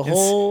 the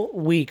whole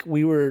week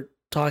we were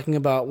talking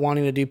about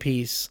wanting to do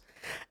peace,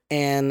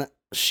 and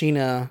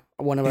Sheena,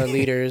 one of our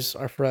leaders,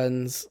 our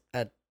friends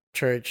at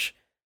church,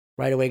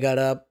 right away got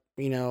up,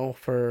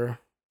 for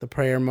the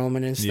prayer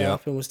moment and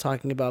stuff, and was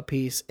talking about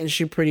peace. And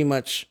she pretty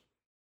much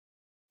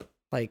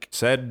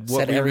said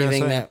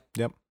everything that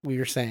Yep. we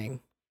were saying.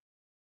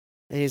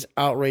 It is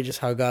outrageous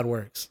how God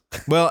works.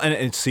 Well,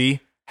 and see,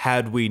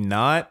 had we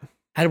not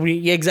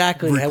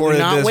exactly recorded had we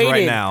not this waited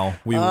right now,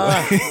 we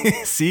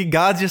would. See,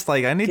 God's just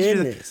like, I need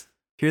you to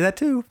hear that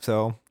too.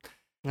 So,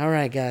 all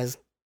right, guys,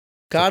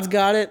 God's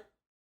got it.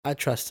 I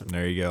trust him.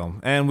 There you go.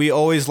 And we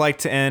always like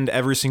to end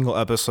every single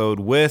episode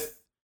with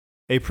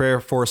a prayer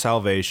for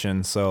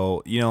salvation.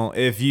 So,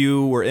 if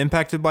you were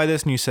impacted by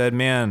this and you said,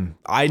 man,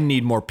 I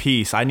need more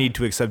peace, I need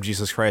to accept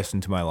Jesus Christ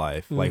into my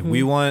life. Like,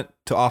 we want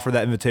to offer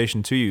that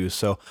invitation to you.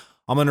 So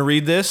I'm going to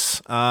read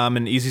this,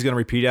 and Easy's going to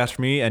repeat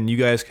after me, and you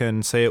guys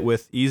can say it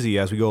with Easy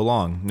as we go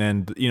along.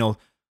 And,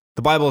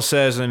 the Bible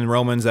says in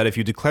Romans that if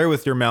you declare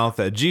with your mouth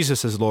that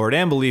Jesus is Lord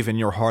and believe in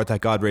your heart that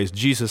God raised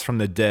Jesus from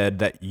the dead,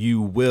 that you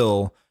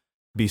will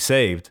be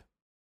saved.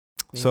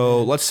 Amen.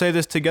 So let's say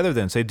this together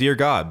then. Say, Dear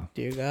God.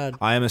 Dear God.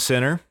 I am a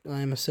sinner.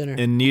 I am a sinner.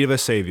 In need of a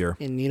Savior.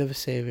 In need of a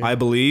Savior. I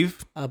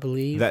believe.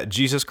 That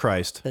Jesus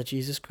Christ.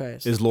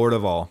 Is Lord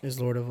of all.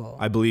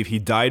 I believe he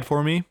died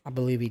for me. I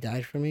believe he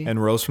died for me.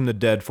 And rose from the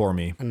dead for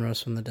me.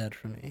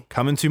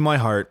 Come into my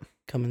heart.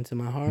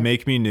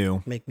 Make me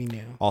new.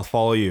 I'll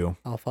follow you.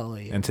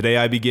 And today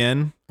I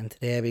begin.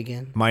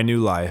 My new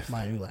life.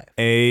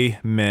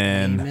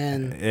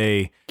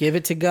 Amen. Give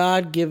it to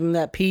God. Give him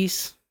that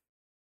peace.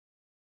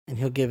 And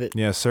he'll give it.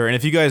 Yes, sir. And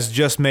if you guys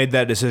just made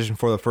that decision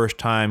for the first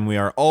time, we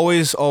are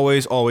always,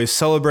 always, always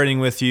celebrating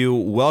with you.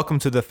 Welcome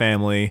to the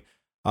family.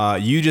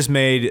 You just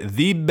made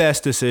the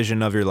best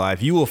decision of your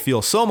life. You will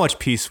feel so much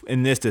peace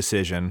in this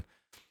decision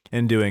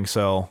in doing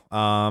so.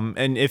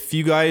 And if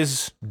you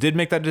guys did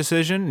make that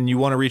decision and you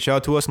want to reach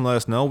out to us and let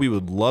us know, we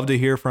would love to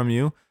hear from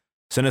you.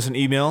 Send us an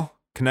email,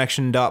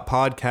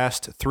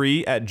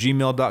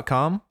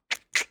 connection.podcast3@gmail.com.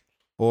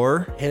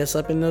 Or hit us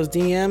up in those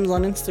DMs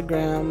on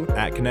Instagram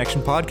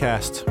 @Connection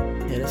Podcast.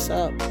 Hit us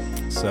up.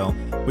 So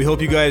we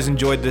hope you guys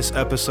enjoyed this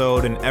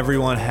episode, and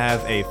everyone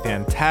have a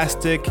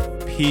fantastic,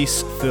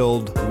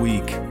 peace-filled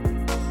week.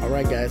 All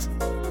right, guys.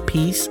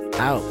 Peace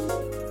out.